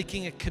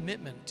making a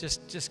commitment,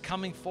 just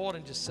coming forward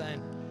and just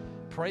saying,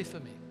 pray for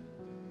me.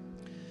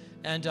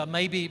 And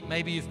maybe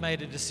you've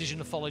made a decision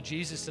to follow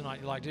Jesus tonight.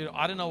 You're like, dude,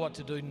 I don't know what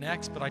to do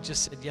next, but I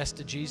just said yes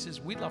to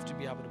Jesus. We'd love to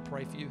be able to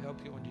pray for you,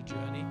 help you on your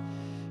journey.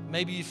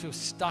 Maybe you feel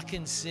stuck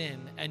in sin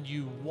and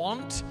you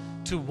want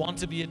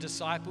to be a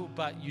disciple,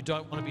 but you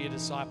don't want to be a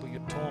disciple.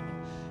 You're torn.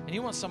 And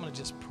you want someone to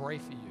just pray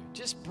for you.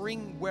 Just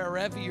bring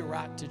wherever you're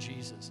at to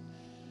Jesus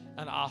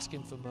and ask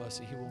him for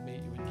mercy. He will meet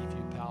you and give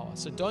you power.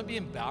 So don't be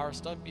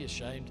embarrassed. Don't be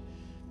ashamed.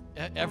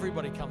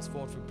 Everybody comes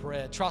forward for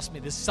prayer. Trust me,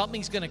 there's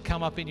something's going to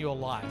come up in your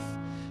life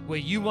where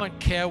you won't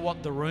care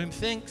what the room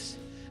thinks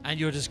and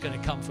you're just going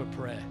to come for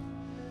prayer.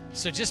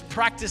 So just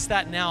practice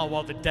that now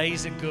while the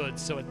days are good,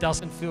 so it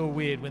doesn't feel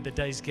weird when the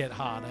days get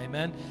hard.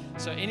 Amen.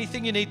 So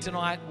anything you need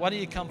tonight, why don't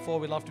you come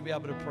forward? We'd love to be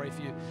able to pray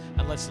for you,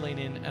 and let's lean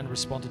in and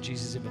respond to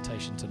Jesus'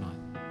 invitation tonight.